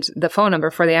 And the phone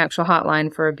number for the actual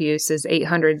hotline for abuse is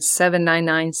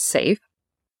 800-799-SAFE.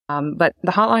 But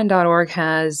the hotline.org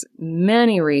has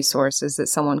many resources that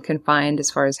someone can find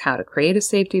as far as how to create a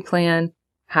safety plan,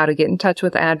 how to get in touch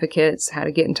with advocates, how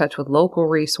to get in touch with local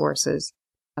resources.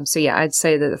 So yeah, I'd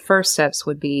say that the first steps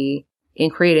would be in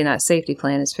creating that safety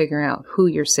plan is figuring out who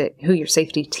your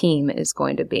safety team is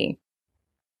going to be.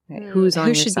 Right? Who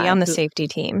should be on the safety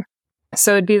team?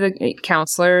 So it'd be the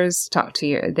counselors. Talk to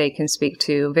you. They can speak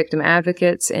to victim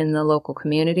advocates in the local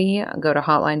community. Go to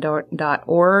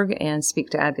hotline.org and speak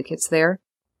to advocates there.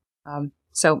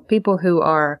 So people who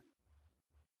are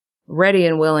ready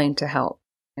and willing to help.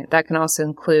 That can also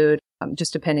include,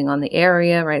 just depending on the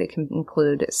area, right? It can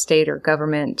include state or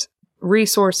government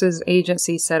resources,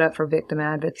 agencies set up for victim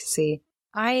advocacy.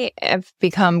 I have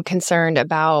become concerned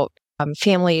about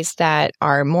families that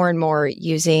are more and more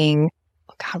using,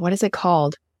 what is it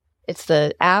called? It's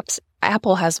the apps.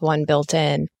 Apple has one built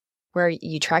in where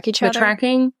you track each other. The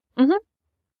tracking? Mm-hmm.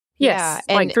 Yes.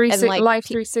 Yeah, like Life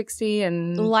 360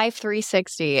 and Life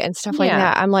 360 and stuff like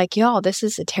that. I'm like, y'all, this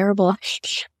is a terrible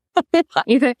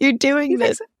idea. You're doing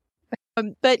this.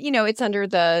 But, it's under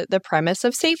the premise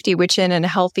of safety, which in a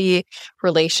healthy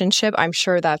relationship, I'm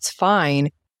sure that's fine.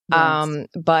 Yes.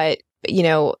 But,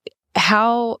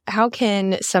 how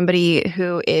can somebody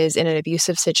who is in an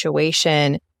abusive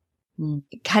situation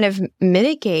kind of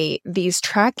mitigate these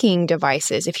tracking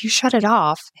devices? If you shut it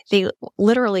off, they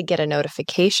literally get a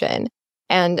notification.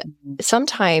 And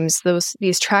sometimes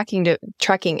these tracking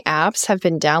apps have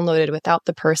been downloaded without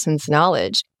the person's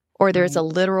knowledge, or there's a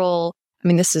literal,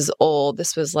 this is old.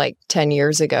 This was like 10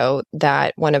 years ago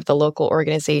that one of the local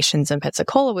organizations in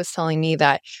Pensacola was telling me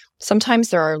that sometimes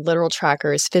there are literal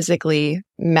trackers physically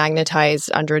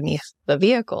magnetized underneath the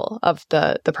vehicle of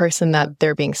the person that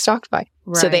they're being stalked by.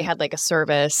 Right. So they had like a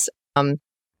service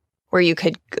where you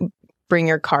could bring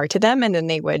your car to them and then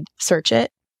they would search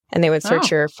it and they would search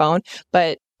your phone.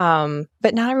 But not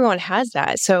everyone has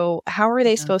that. So how are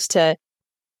they supposed to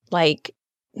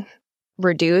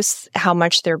reduce how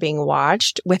much they're being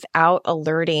watched without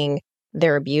alerting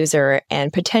their abuser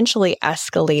and potentially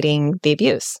escalating the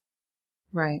abuse?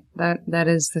 Right. That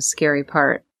is the scary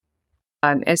part.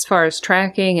 As far as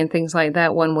tracking and things like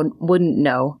that, one wouldn't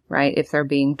know, right, if they're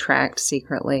being tracked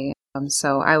secretly.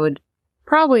 So I would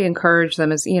probably encourage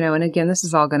them as, and again, this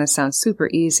is all going to sound super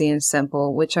easy and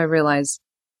simple, which I realize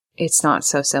it's not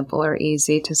so simple or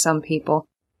easy to some people.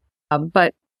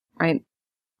 But, right,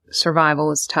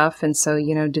 survival is tough. And so,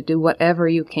 to do whatever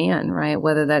you can, right?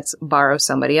 Whether that's borrow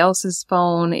somebody else's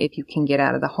phone, if you can get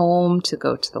out of the home, to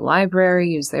go to the library,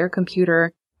 use their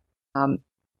computer,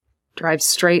 drive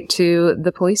straight to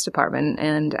the police department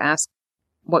and ask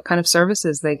what kind of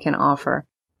services they can offer.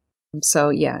 So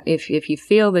yeah, if you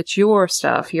feel that your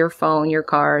stuff, your phone, your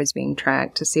car is being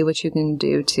tracked, to see what you can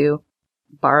do to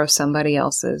borrow somebody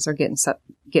else's or get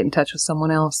in touch with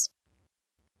someone else.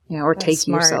 Or take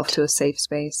yourself to a safe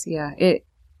space. Yeah.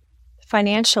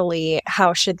 Financially,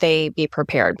 how should they be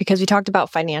prepared? Because we talked about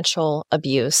financial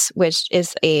abuse, which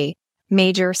is a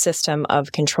major system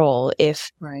of control.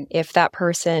 If that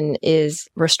person is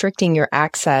restricting your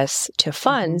access to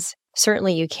funds,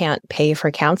 certainly you can't pay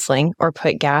for counseling or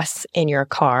put gas in your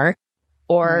car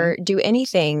or do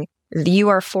anything. You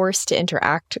are forced to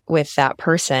interact with that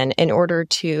person in order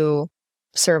to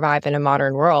survive in a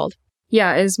modern world.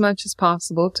 Yeah, as much as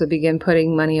possible to begin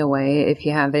putting money away if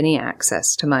you have any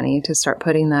access to money, to start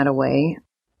putting that away.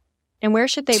 And where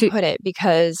should they put it?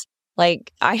 Because I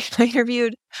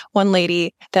interviewed one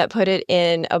lady that put it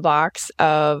in a box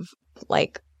of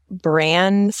oat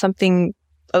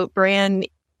bran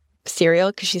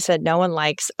cereal, because she said no one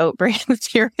likes oat bran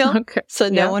cereal. Okay. So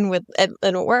no one would, and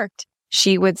it worked.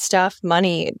 She would stuff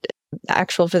money,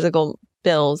 actual physical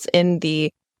bills in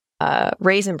the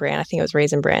Raisin Bran, I think it was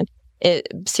Raisin Bran,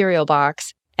 cereal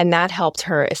box. And that helped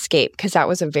her escape, because that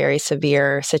was a very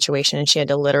severe situation and she had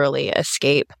to literally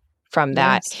escape from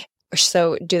that. Yes.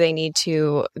 So do they need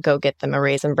to go get them a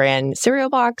Raisin Bran cereal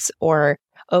box or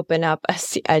open up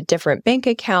a different bank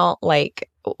account?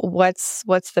 What's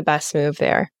the best move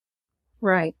there?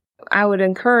 Right. I would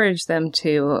encourage them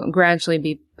to gradually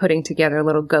be putting together a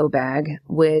little go bag,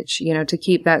 which, to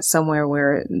keep that somewhere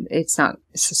where it's not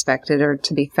suspected or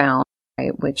to be found.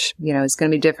 Right, which, is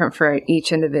going to be different for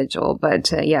each individual. But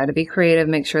to be creative,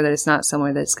 make sure that it's not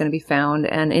somewhere that's going to be found.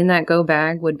 And in that go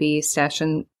bag would be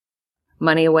stashing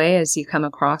money away as you come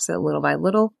across it little by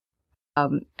little,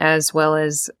 as well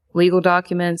as legal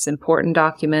documents, important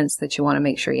documents that you want to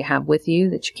make sure you have with you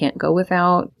that you can't go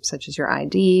without, such as your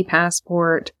ID,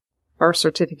 passport, birth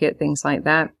certificate, things like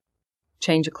that.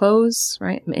 Change of clothes,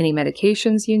 right? Any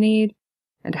medications you need,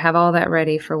 and to have all that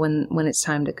ready for when it's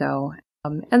time to go.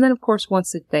 And then, of course,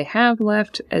 once they have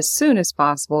left, as soon as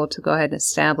possible to go ahead and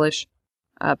establish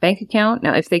a bank account.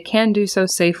 Now, if they can do so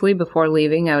safely before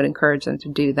leaving, I would encourage them to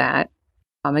do that.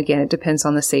 Again, it depends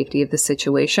on the safety of the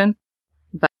situation.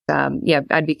 But yeah,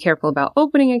 I'd be careful about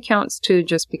opening accounts too,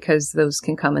 just because those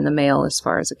can come in the mail as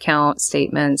far as account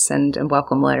statements and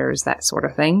welcome letters, that sort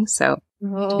of thing. So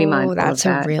to be mindful of that. That's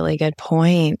a really good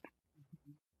point.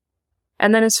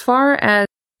 And then as far as,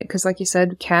 because like you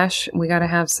said, cash, we got to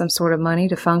have some sort of money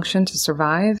to function, to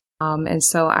survive. And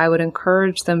so I would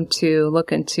encourage them to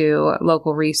look into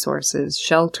local resources,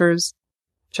 shelters,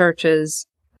 churches,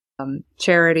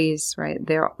 charities, right?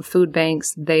 There are food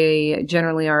banks. They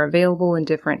generally are available in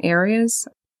different areas.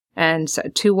 And so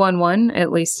 211,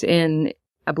 at least in,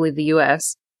 I believe, the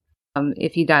U.S.,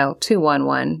 if you dial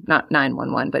 211, not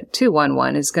 911, but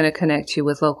 211 is going to connect you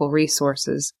with local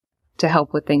resources to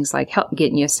help with things like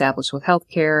getting you established with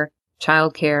healthcare,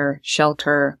 childcare,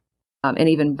 shelter, and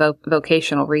even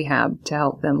vocational rehab to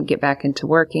help them get back into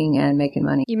working and making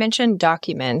money. You mentioned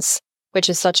documents, which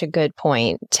is such a good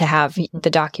point, to have the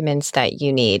documents that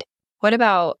you need. What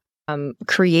about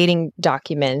creating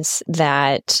documents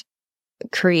that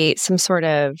create some sort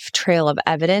of trail of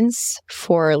evidence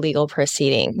for legal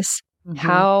proceedings?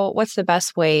 What's the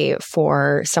best way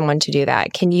for someone to do that?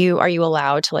 Are you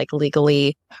allowed to like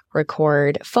legally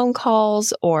record phone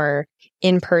calls or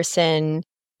in-person,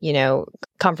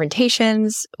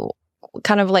 confrontations?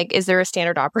 Kind of like, is there a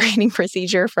standard operating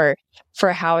procedure for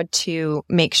how to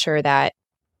make sure that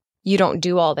you don't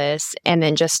do all this and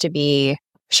then just to be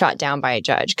shot down by a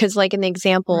judge? Because like in the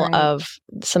example of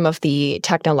some of the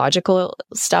technological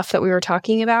stuff that we were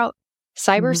talking about,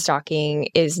 cyber stalking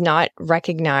is not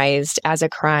recognized as a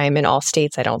crime in all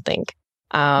states, I don't think.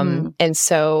 And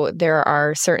so there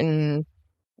are certain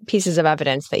pieces of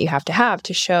evidence that you have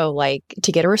to show, like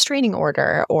to get a restraining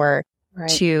order or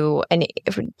to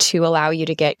allow you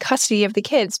to get custody of the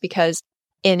kids, because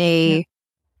in a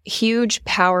huge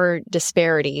power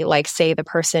disparity, like say the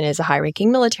person is a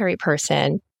high-ranking military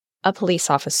person, a police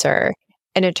officer,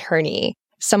 an attorney,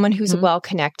 someone who's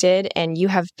well-connected, and you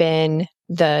have been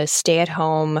the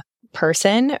stay-at-home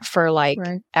person for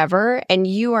ever, and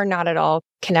you are not at all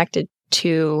connected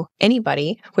to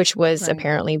anybody, which was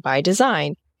apparently by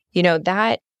design.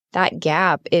 That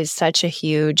gap is such a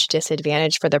huge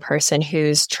disadvantage for the person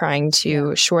who's trying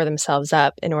to shore themselves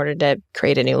up in order to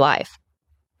create a new life.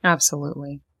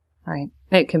 Absolutely. Right.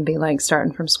 It can be like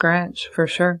starting from scratch, for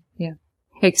sure. Yeah.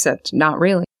 Except not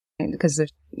really, because they're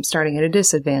starting at a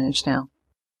disadvantage now,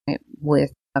 right?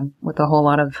 With a whole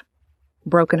lot of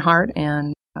broken heart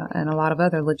and a lot of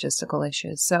other logistical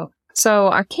issues. So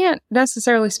I can't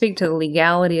necessarily speak to the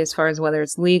legality as far as whether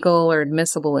it's legal or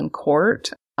admissible in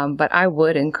court. But I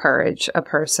would encourage a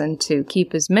person to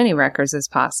keep as many records as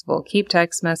possible. Keep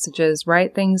text messages,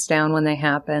 write things down when they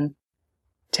happen,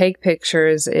 take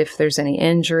pictures if there's any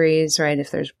injuries, right?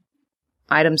 If there's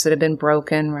items that have been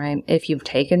broken, right? If you've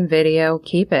taken video,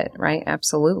 keep it, right?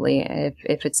 Absolutely.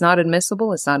 If it's not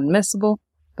admissible, it's not admissible,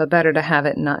 but better to have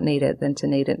it and not need it than to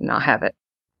need it and not have it.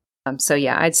 So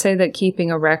yeah, I'd say that keeping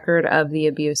a record of the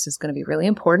abuse is going to be really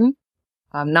important.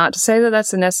 Not to say that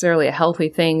that's necessarily a healthy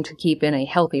thing to keep in a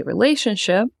healthy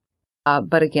relationship.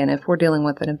 But again, if we're dealing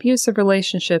with an abusive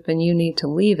relationship and you need to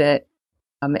leave it,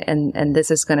 and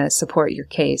this is going to support your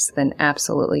case, then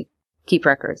absolutely keep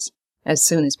records as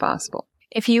soon as possible.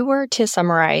 If you were to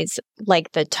summarize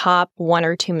like the top one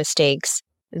or two mistakes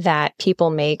that people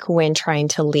make when trying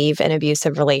to leave an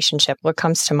abusive relationship, what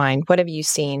comes to mind? What have you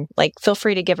seen? Like, feel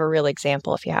free to give a real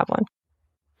example if you have one.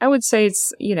 I would say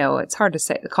it's hard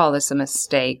to call this a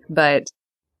mistake, but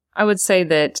I would say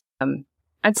that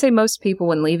I'd say most people,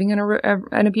 when leaving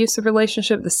an abusive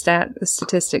relationship, the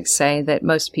statistics say that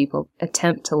most people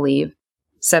attempt to leave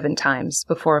 7 times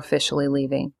before officially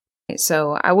leaving.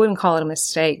 So I wouldn't call it a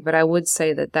mistake, but I would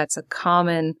say that that's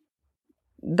common,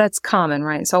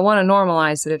 right? So I want to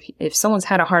normalize that if someone's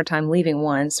had a hard time leaving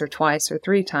once or twice or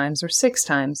 3 times or 6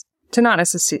 times, to not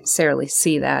necessarily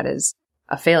see that as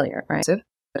a failure, right?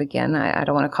 But again, I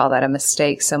don't want to call that a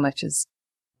mistake so much as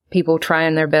people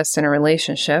trying their best in a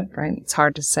relationship, right? It's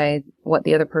hard to say what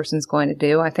the other person's going to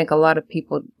do. I think a lot of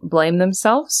people blame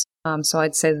themselves. So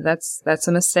I'd say that's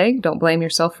a mistake. Don't blame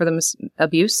yourself for the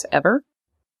abuse ever.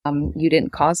 You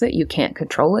didn't cause it. You can't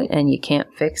control it and you can't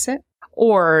fix it.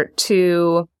 Or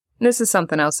this is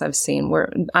something else I've seen where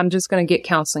I'm just going to get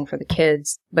counseling for the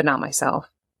kids, but not myself.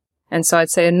 And so I'd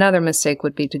say another mistake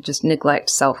would be to just neglect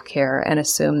self-care and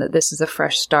assume that this is a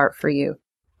fresh start for you.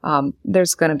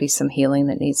 There's going to be some healing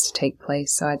that needs to take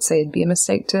place. So I'd say it'd be a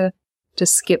mistake to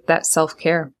skip that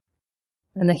self-care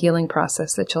and the healing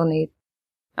process that you'll need.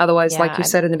 Otherwise, like you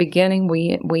said in the beginning,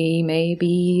 we may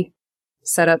be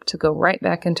set up to go right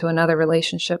back into another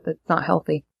relationship that's not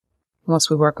healthy unless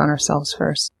we work on ourselves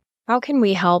first. How can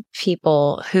we help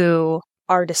people who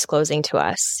are disclosing to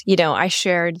us. I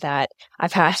shared that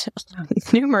I've had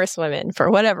numerous women, for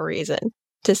whatever reason,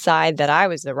 decide that I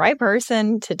was the right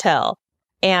person to tell.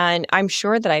 And I'm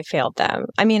sure that I failed them.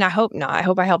 I mean, I hope not. I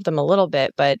hope I helped them a little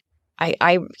bit, but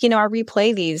I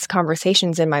replay these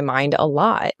conversations in my mind a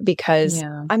lot because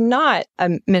I'm not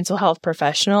a mental health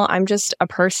professional. I'm just a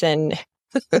person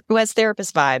who has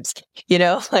therapist vibes,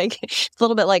 like it's a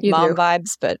little bit like mom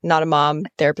vibes, but not a mom,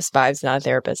 therapist vibes, not a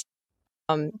therapist.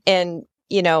 And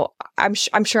I'm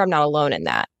sure I'm not alone in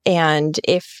that. And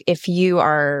if you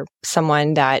are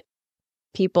someone that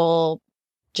people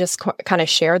just kind of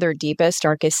share their deepest,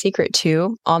 darkest secret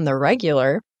to on the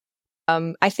regular,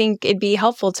 I think it'd be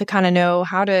helpful to kind of know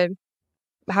how to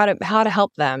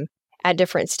help them at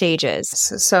different stages.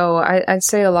 So I'd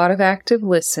say a lot of active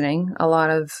listening, a lot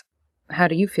of, how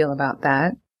do you feel about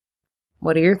that?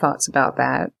 What are your thoughts about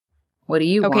that? What do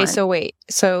you want? Okay, so wait.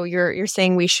 So you're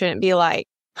saying we shouldn't be like,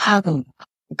 girl,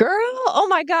 oh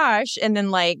my gosh, and then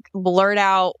like blurt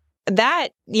out that,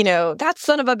 that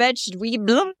son of a bitch,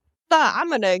 I'm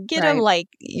going to get him. Like,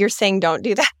 you're saying don't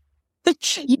do that.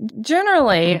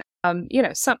 Generally,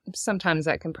 sometimes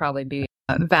that can probably be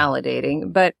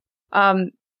validating, but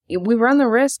we run the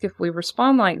risk, if we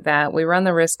respond like that, we run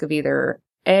the risk of either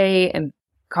and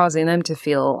causing them to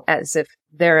feel as if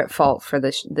they're at fault for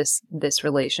this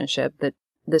relationship, that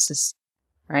this is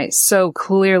so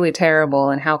clearly terrible,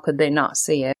 and how could they not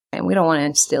see it? And we don't want to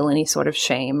instill any sort of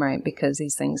shame, right? Because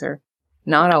these things are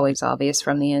not always obvious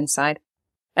from the inside.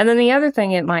 And then the other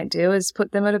thing it might do is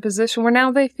put them in a position where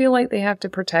now they feel like they have to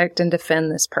protect and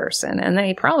defend this person. And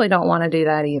they probably don't want to do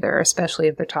that either, especially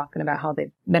if they're talking about how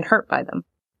they've been hurt by them.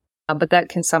 But that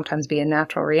can sometimes be a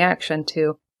natural reaction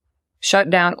to shut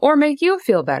down or make you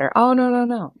feel better. Oh,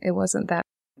 no. It wasn't that,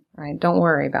 right? Don't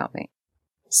worry about me.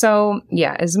 So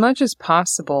yeah, as much as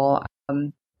possible,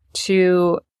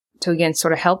 to again,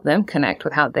 sort of help them connect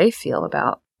with how they feel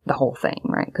about the whole thing,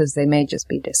 right? Because they may just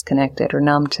be disconnected or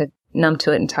numb to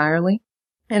it entirely.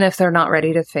 And if they're not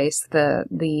ready to face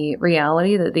the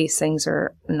reality that these things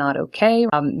are not okay,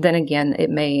 then again, it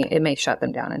may shut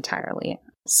them down entirely.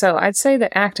 So I'd say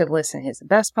that active listening is the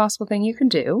best possible thing you can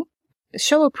do.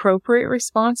 Show appropriate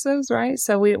responses, right?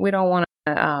 So we don't want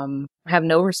to have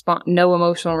no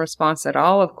emotional response at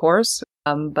all, of course,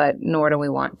 but nor do we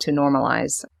want to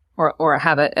normalize or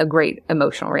have a great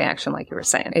emotional reaction, like you were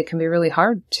saying. It can be really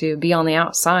hard to be on the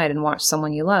outside and watch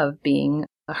someone you love being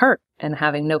hurt and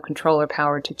having no control or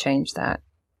power to change that.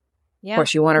 Yeah. Of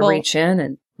course, you want to reach in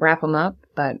and wrap them up,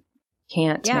 but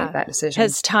can't make that decision.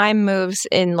 Because time moves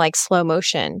in like slow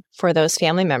motion for those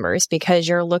family members, because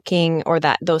you're looking, or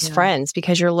those friends,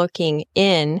 because you're looking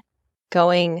in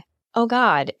going, oh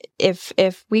God, if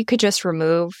we could just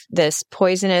remove this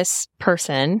poisonous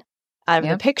person out of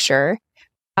the picture,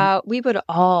 we would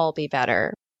all be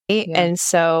better. Right? Yeah. And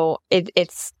so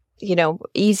it's,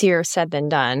 easier said than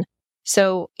done.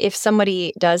 So if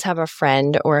somebody does have a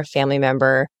friend or a family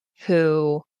member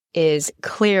who is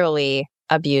clearly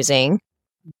abusing,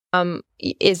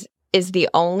 is the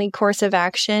only course of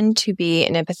action to be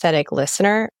an empathetic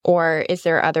listener, or is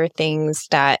there other things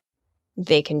that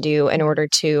they can do in order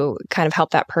to kind of help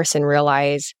that person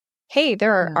realize, hey,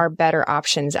 there are better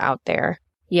options out there?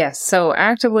 Yes. So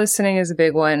active listening is a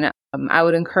big one. I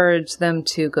would encourage them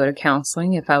to go to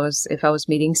counseling. If I was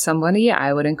meeting somebody,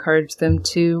 I would encourage them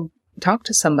to talk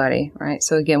to somebody, right?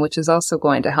 So again, which is also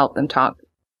going to help them talk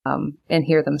and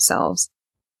hear themselves.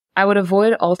 I would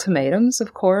avoid ultimatums,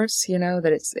 of course,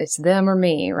 that it's them or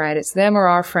me, right? It's them or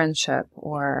our friendship,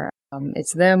 or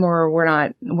it's them or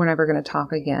we're never going to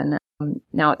talk again.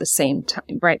 Now at the same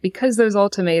time, right? Because those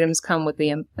ultimatums come with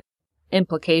the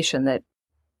implication that,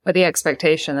 or the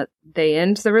expectation that they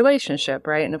end the relationship,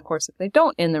 right? And of course, if they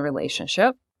don't end the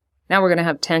relationship, now we're going to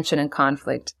have tension and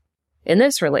conflict in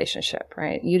this relationship,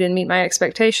 right? You didn't meet my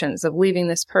expectations of leaving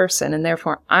this person, and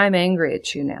therefore I'm angry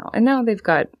at you now. And now they've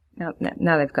got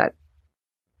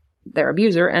their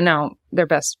abuser and now their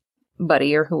best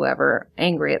buddy or whoever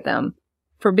angry at them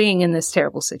for being in this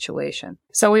terrible situation.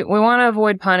 So we want to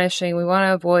avoid punishing. We want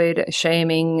to avoid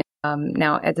shaming.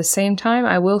 Now, at the same time,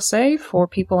 I will say for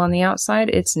people on the outside,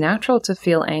 it's natural to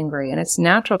feel angry and it's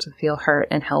natural to feel hurt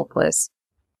and helpless.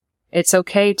 It's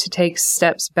okay to take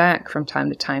steps back from time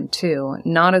to time too,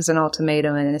 not as an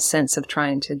ultimatum and in a sense of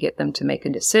trying to get them to make a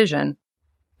decision,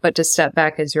 but to step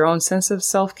back as your own sense of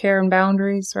self-care and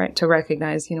boundaries, right? To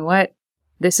recognize, you know what?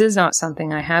 This is not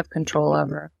something I have control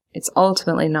over. It's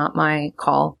ultimately not my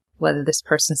call whether this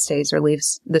person stays or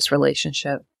leaves this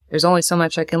relationship. There's only so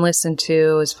much I can listen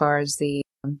to as far as the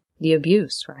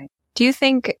abuse, right? Do you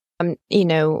think,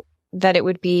 that it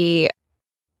would be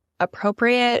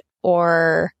appropriate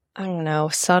or I don't know,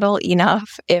 subtle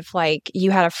enough if like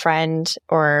you had a friend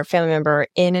or family member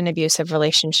in an abusive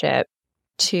relationship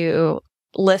to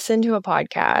listen to a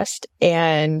podcast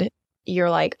and you're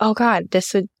like, oh God,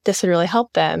 this would really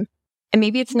help them. And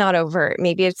maybe it's not overt.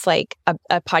 Maybe it's like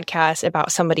a podcast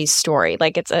about somebody's story.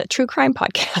 Like it's a true crime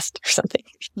podcast or something.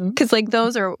 Because like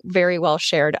those are very well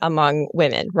shared among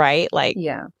women, right? Like,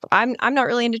 Yeah. I'm not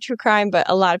really into true crime, but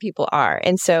a lot of people are.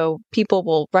 And so people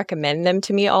will recommend them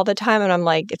to me all the time. And I'm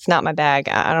like, it's not my bag.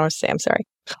 I don't want to say I'm sorry.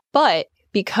 But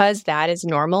because that is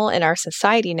normal in our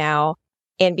society now,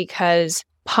 and because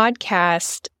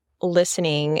podcast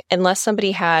listening, unless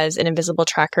somebody has an invisible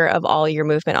tracker of all your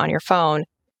movement on your phone,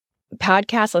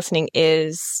 podcast listening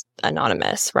is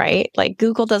anonymous, right? Like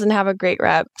Google doesn't have a great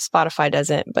rep, Spotify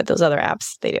doesn't, but those other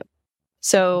apps, they do.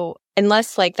 So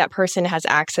unless like that person has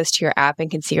access to your app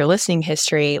and can see your listening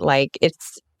history, like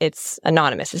it's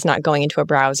anonymous. It's not going into a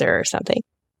browser or something.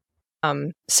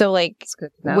 So like,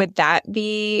 would that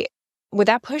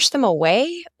push them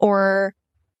away, or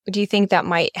do you think that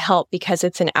might help because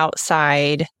it's an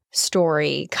outside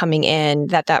story coming in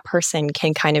that person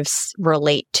can kind of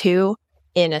relate to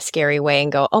in a scary way and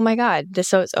go, oh my God,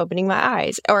 this is opening my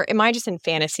eyes? Or am I just in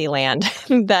fantasy land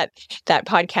that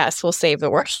podcast will save the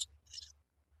world?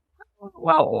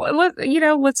 Well,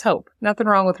 let's hope. Nothing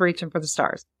wrong with reaching for the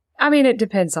stars. I mean, it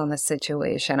depends on the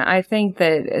situation. I think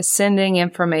that sending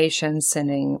information,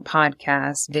 sending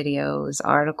podcasts, videos,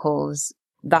 articles,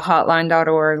 the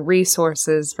hotline.org,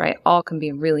 resources, right, all can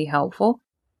be really helpful.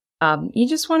 You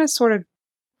just want to sort of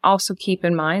also keep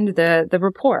in mind the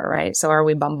rapport, right? So are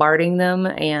we bombarding them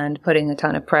and putting a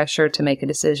ton of pressure to make a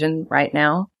decision right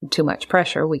now? Too much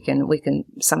pressure, we can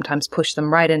sometimes push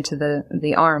them right into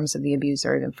the arms of the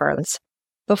abuser even further.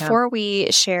 Before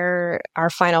we share our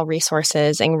final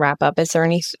resources and wrap up, is there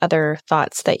any other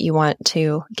thoughts that you want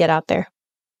to get out there?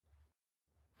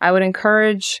 I would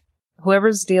encourage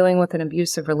whoever's dealing with an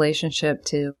abusive relationship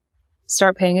to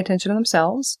start paying attention to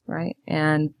themselves, right?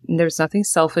 And there's nothing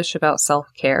selfish about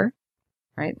self-care,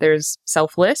 right? There's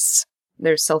selfless,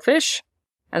 there's selfish,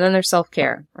 and then there's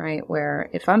self-care, right? Where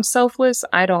if I'm selfless,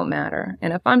 I don't matter.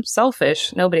 And if I'm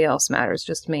selfish, nobody else matters,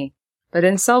 just me. But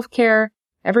in self-care,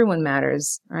 everyone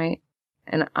matters, right?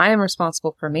 And I am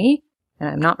responsible for me, and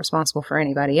I'm not responsible for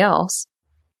anybody else.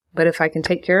 But if I can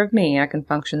take care of me, I can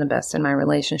function the best in my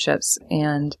relationships.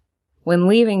 And when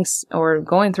leaving or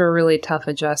going through a really tough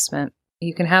adjustment,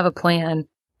 you can have a plan.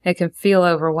 It can feel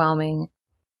overwhelming.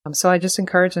 So I just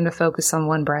encourage them to focus on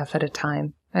one breath at a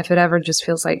time. If it ever just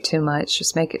feels like too much,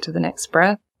 just make it to the next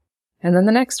breath and then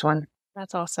the next one.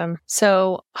 That's awesome.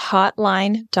 So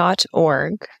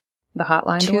hotline.org. The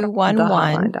hotline.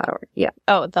 211.org. Yeah.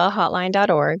 Oh, the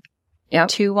hotline.org. Yeah.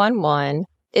 211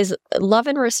 is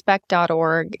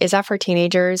loveandrespect.org. Is that for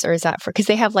teenagers, or is that for, because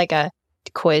they have like a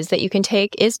quiz that you can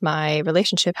take? Is my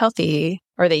relationship healthy?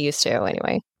 Or they used to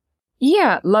anyway.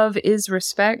 Yeah,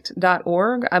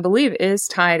 loveisrespect.org, I believe, is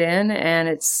tied in, and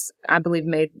it's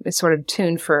sort of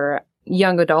tuned for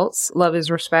young adults, Love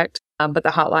is Respect. But the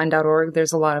hotline.org,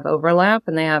 there's a lot of overlap,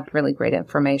 and they have really great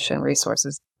information,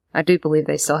 resources. I do believe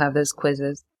they still have those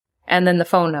quizzes. And then the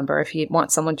phone number, if you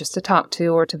want someone just to talk to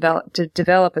or to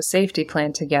develop a safety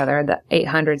plan together, the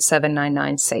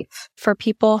 800-799-SAFE. For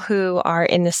people who are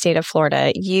in the state of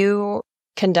Florida, you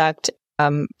conduct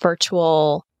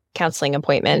virtual counseling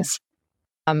appointments. Yeah.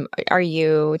 Are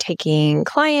you taking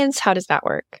clients? How does that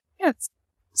work? Yes.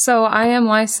 So I am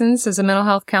licensed as a mental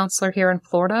health counselor here in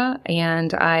Florida,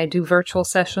 and I do virtual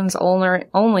sessions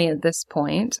only at this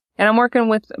point. And I'm working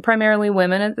with primarily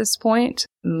women at this point.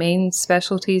 Main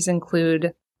specialties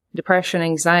include depression,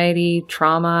 anxiety,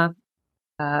 trauma,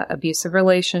 abusive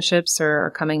relationships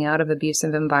or coming out of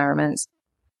abusive environments,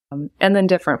 and then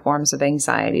different forms of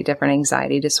anxiety, different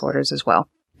anxiety disorders as well.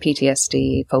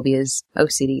 PTSD, phobias,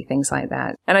 OCD, things like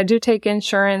that. And I do take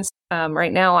insurance.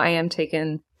 Right now I am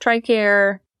taking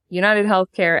TRICARE, United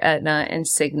Healthcare, Aetna, and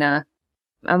Cigna.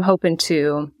 I'm hoping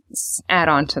to add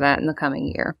on to that in the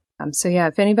coming year. So yeah,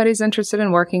 if anybody's interested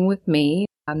in working with me,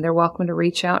 they're welcome to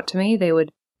reach out to me. They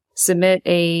would submit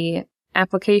a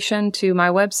application to my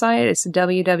website. It's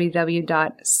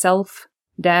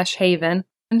www.self-haven.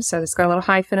 So it's got a little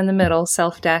hyphen in the middle,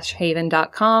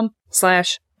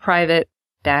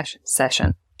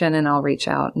 self-haven.com/private-session. And I'll reach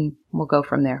out and we'll go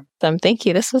from there. Thank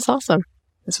you. This was awesome.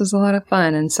 This was a lot of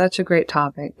fun and such a great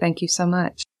topic. Thank you so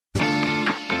much.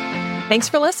 Thanks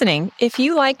for listening. If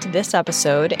you liked this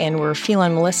episode and were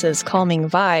feeling Melissa's calming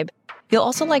vibe, you'll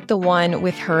also like the one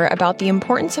with her about the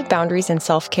importance of boundaries and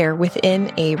self-care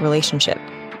within a relationship.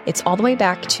 It's all the way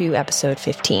back to episode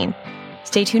 15.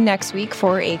 Stay tuned next week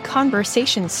for a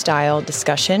conversation-style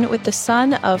discussion with the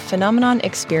son of phenomenon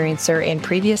experiencer and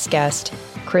previous guest,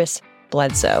 Chris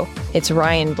Bledsoe. It's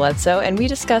Ryan Bledsoe, and we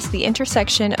discuss the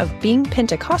intersection of being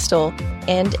Pentecostal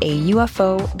and a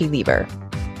UFO believer.